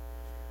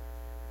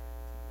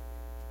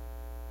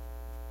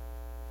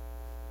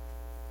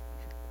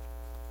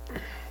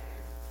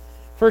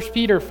 First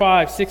Peter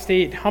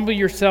 5:6-8. Humble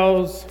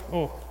yourselves.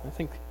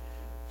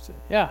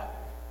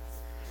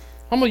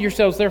 Humble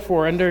yourselves,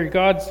 therefore, under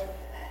God's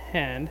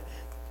hand.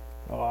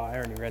 I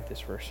already read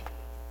this verse.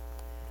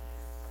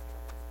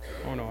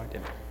 Oh, no, I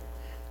didn't.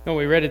 No,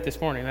 we read it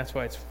this morning. That's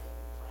why it's...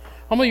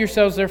 Humble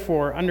yourselves,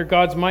 therefore, under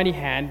God's mighty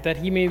hand, that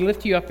he may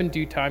lift you up in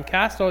due time.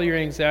 Cast all your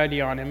anxiety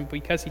on him,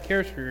 because he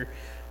cares for you.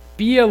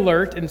 Be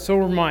alert and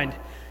sober mind.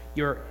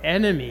 Your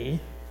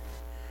enemy,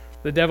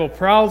 the devil,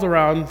 prowls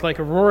around like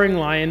a roaring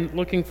lion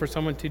looking for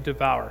someone to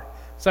devour.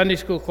 Sunday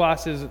school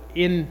class is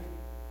in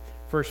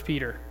 1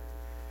 Peter.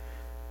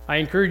 I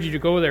encourage you to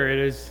go there. It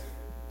is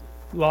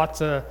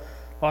lots of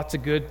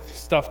good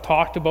stuff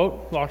talked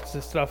about, lots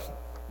of stuff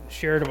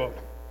shared about.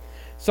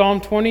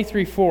 Psalm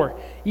 23:4.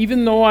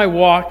 Even though I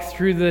walk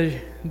through the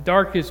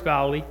darkest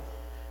valley,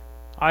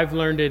 I've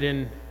learned it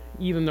in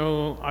even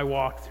though I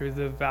walk through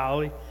the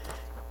valley.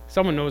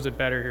 Someone knows it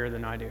better here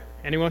than I do.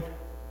 Anyone?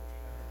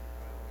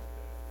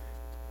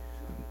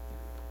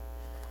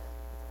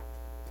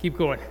 Keep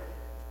going.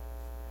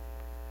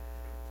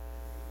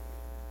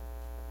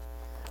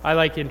 I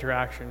like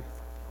interaction.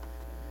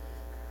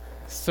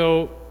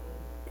 So,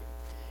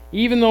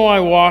 even though I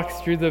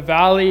walk through the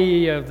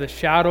valley of the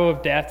shadow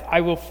of death,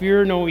 I will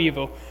fear no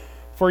evil,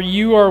 for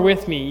you are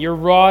with me. Your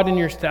rod and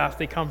your staff,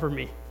 they comfort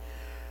me.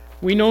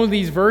 We know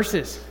these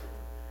verses.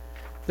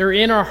 They're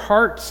in our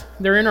hearts.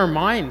 They're in our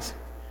minds.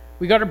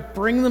 We got to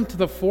bring them to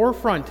the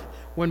forefront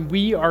when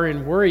we are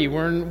in worry,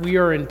 when we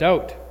are in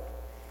doubt.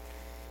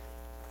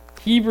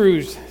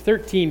 Hebrews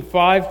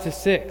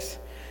 13:5-6.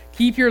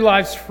 Keep your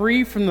lives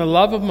free from the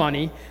love of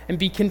money and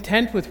be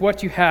content with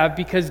what you have,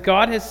 because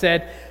God has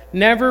said,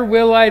 never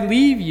will I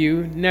leave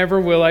you, never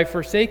will I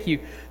forsake you.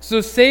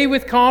 So say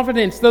with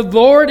confidence, the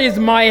Lord is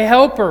my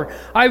helper.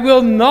 I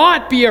will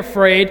not be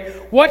afraid.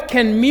 What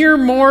can mere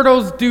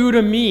mortals do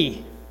to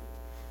me?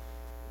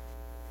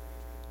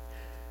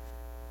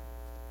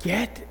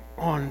 Get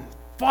on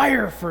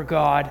fire for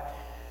God.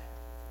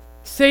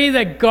 Say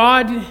that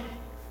God,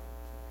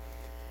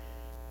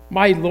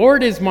 my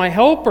Lord is my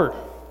helper.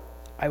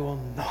 I will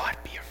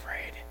not be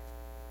afraid.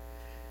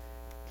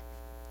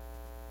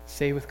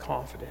 Say with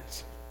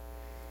confidence.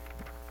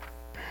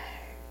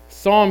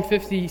 Psalm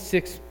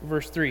 56,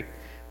 verse 3.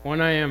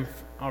 When I am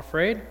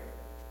afraid,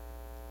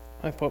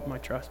 I put my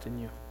trust in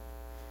you.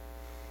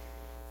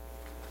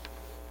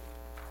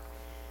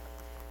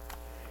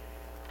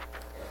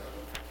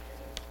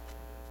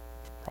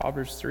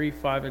 Proverbs 3,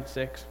 5, and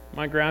 6.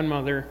 My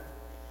grandmother,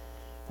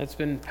 that's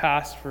been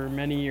passed for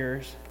many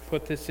years,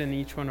 put this in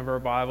each one of our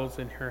Bibles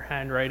in her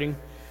handwriting.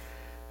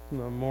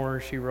 The more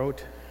she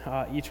wrote,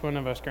 each one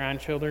of us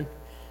grandchildren.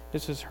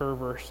 This is her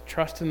verse.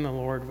 Trust in the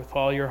Lord with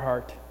all your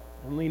heart,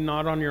 and lean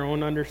not on your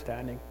own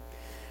understanding.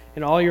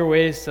 In all your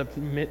ways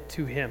submit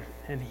to him,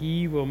 and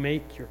he will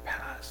make your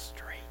paths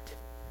straight.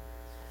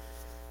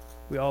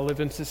 We all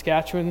live in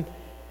Saskatchewan.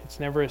 It's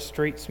never a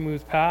straight,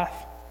 smooth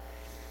path.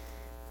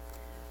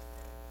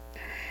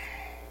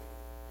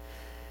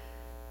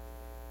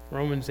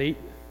 Romans 8,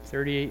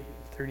 38,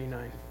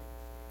 39.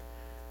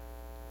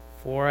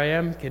 For I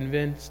am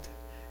convinced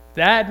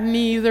that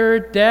neither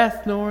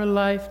death nor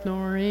life,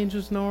 nor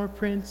angels nor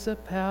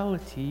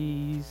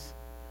principalities,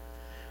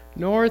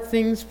 nor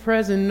things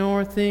present,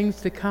 nor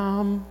things to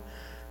come,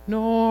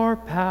 nor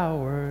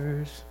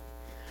powers,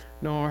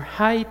 nor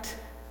height,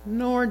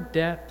 nor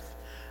depth,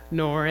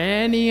 nor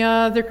any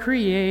other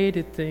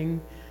created thing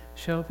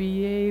shall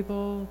be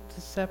able to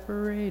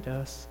separate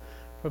us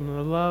from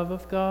the love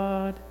of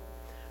God,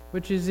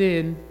 which is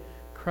in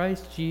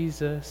Christ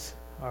Jesus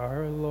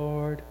our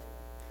Lord.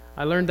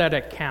 I learned that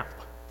at camp,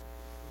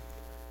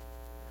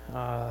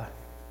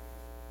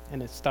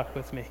 and it stuck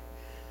with me.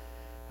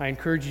 I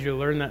encourage you to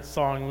learn that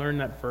song, learn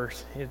that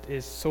verse. It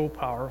is so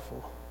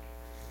powerful.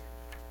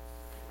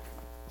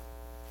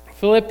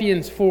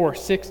 Philippians 4,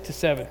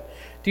 6-7.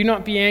 Do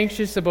not be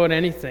anxious about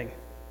anything,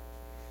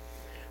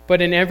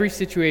 but in every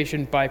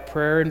situation, by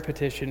prayer and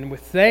petition,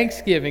 with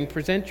thanksgiving,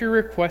 present your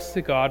requests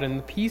to God, and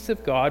the peace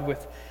of God,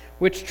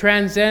 which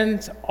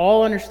transcends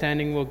all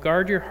understanding, will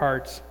guard your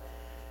hearts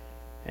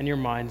and your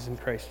minds in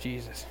Christ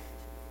Jesus.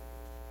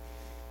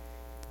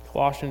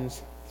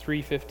 Colossians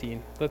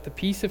 3:15. Let the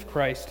peace of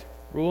Christ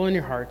rule in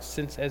your hearts,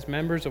 since as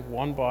members of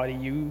one body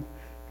you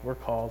were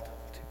called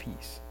to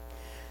peace.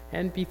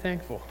 And be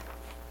thankful.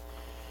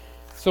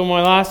 So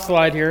my last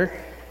slide here,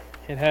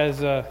 it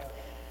has a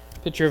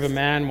picture of a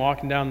man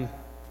walking down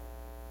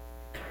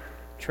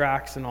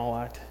tracks and all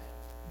that.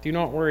 Do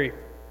not worry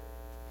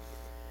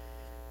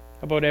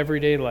about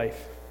everyday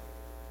life.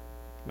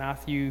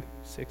 Matthew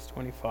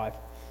 6:25.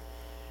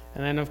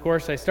 And then, of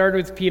course, I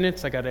started with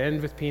peanuts. I got to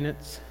end with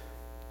peanuts.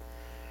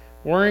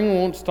 Worrying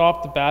won't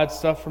stop the bad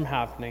stuff from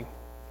happening.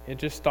 It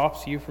just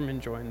stops you from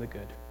enjoying the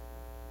good.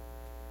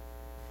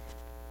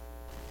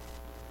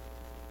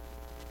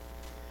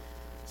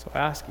 So I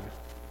ask you,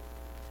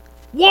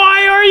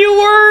 why are you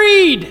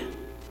worried?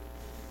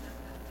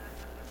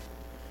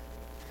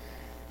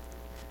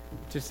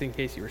 Just in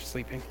case you were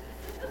sleeping.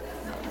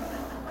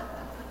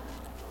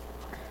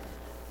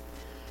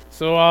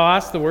 So I'll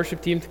ask the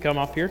worship team to come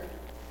up here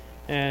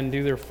and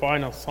do their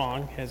final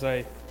song as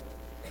I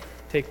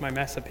take my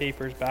mess of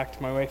papers back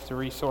to my wife to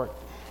resort.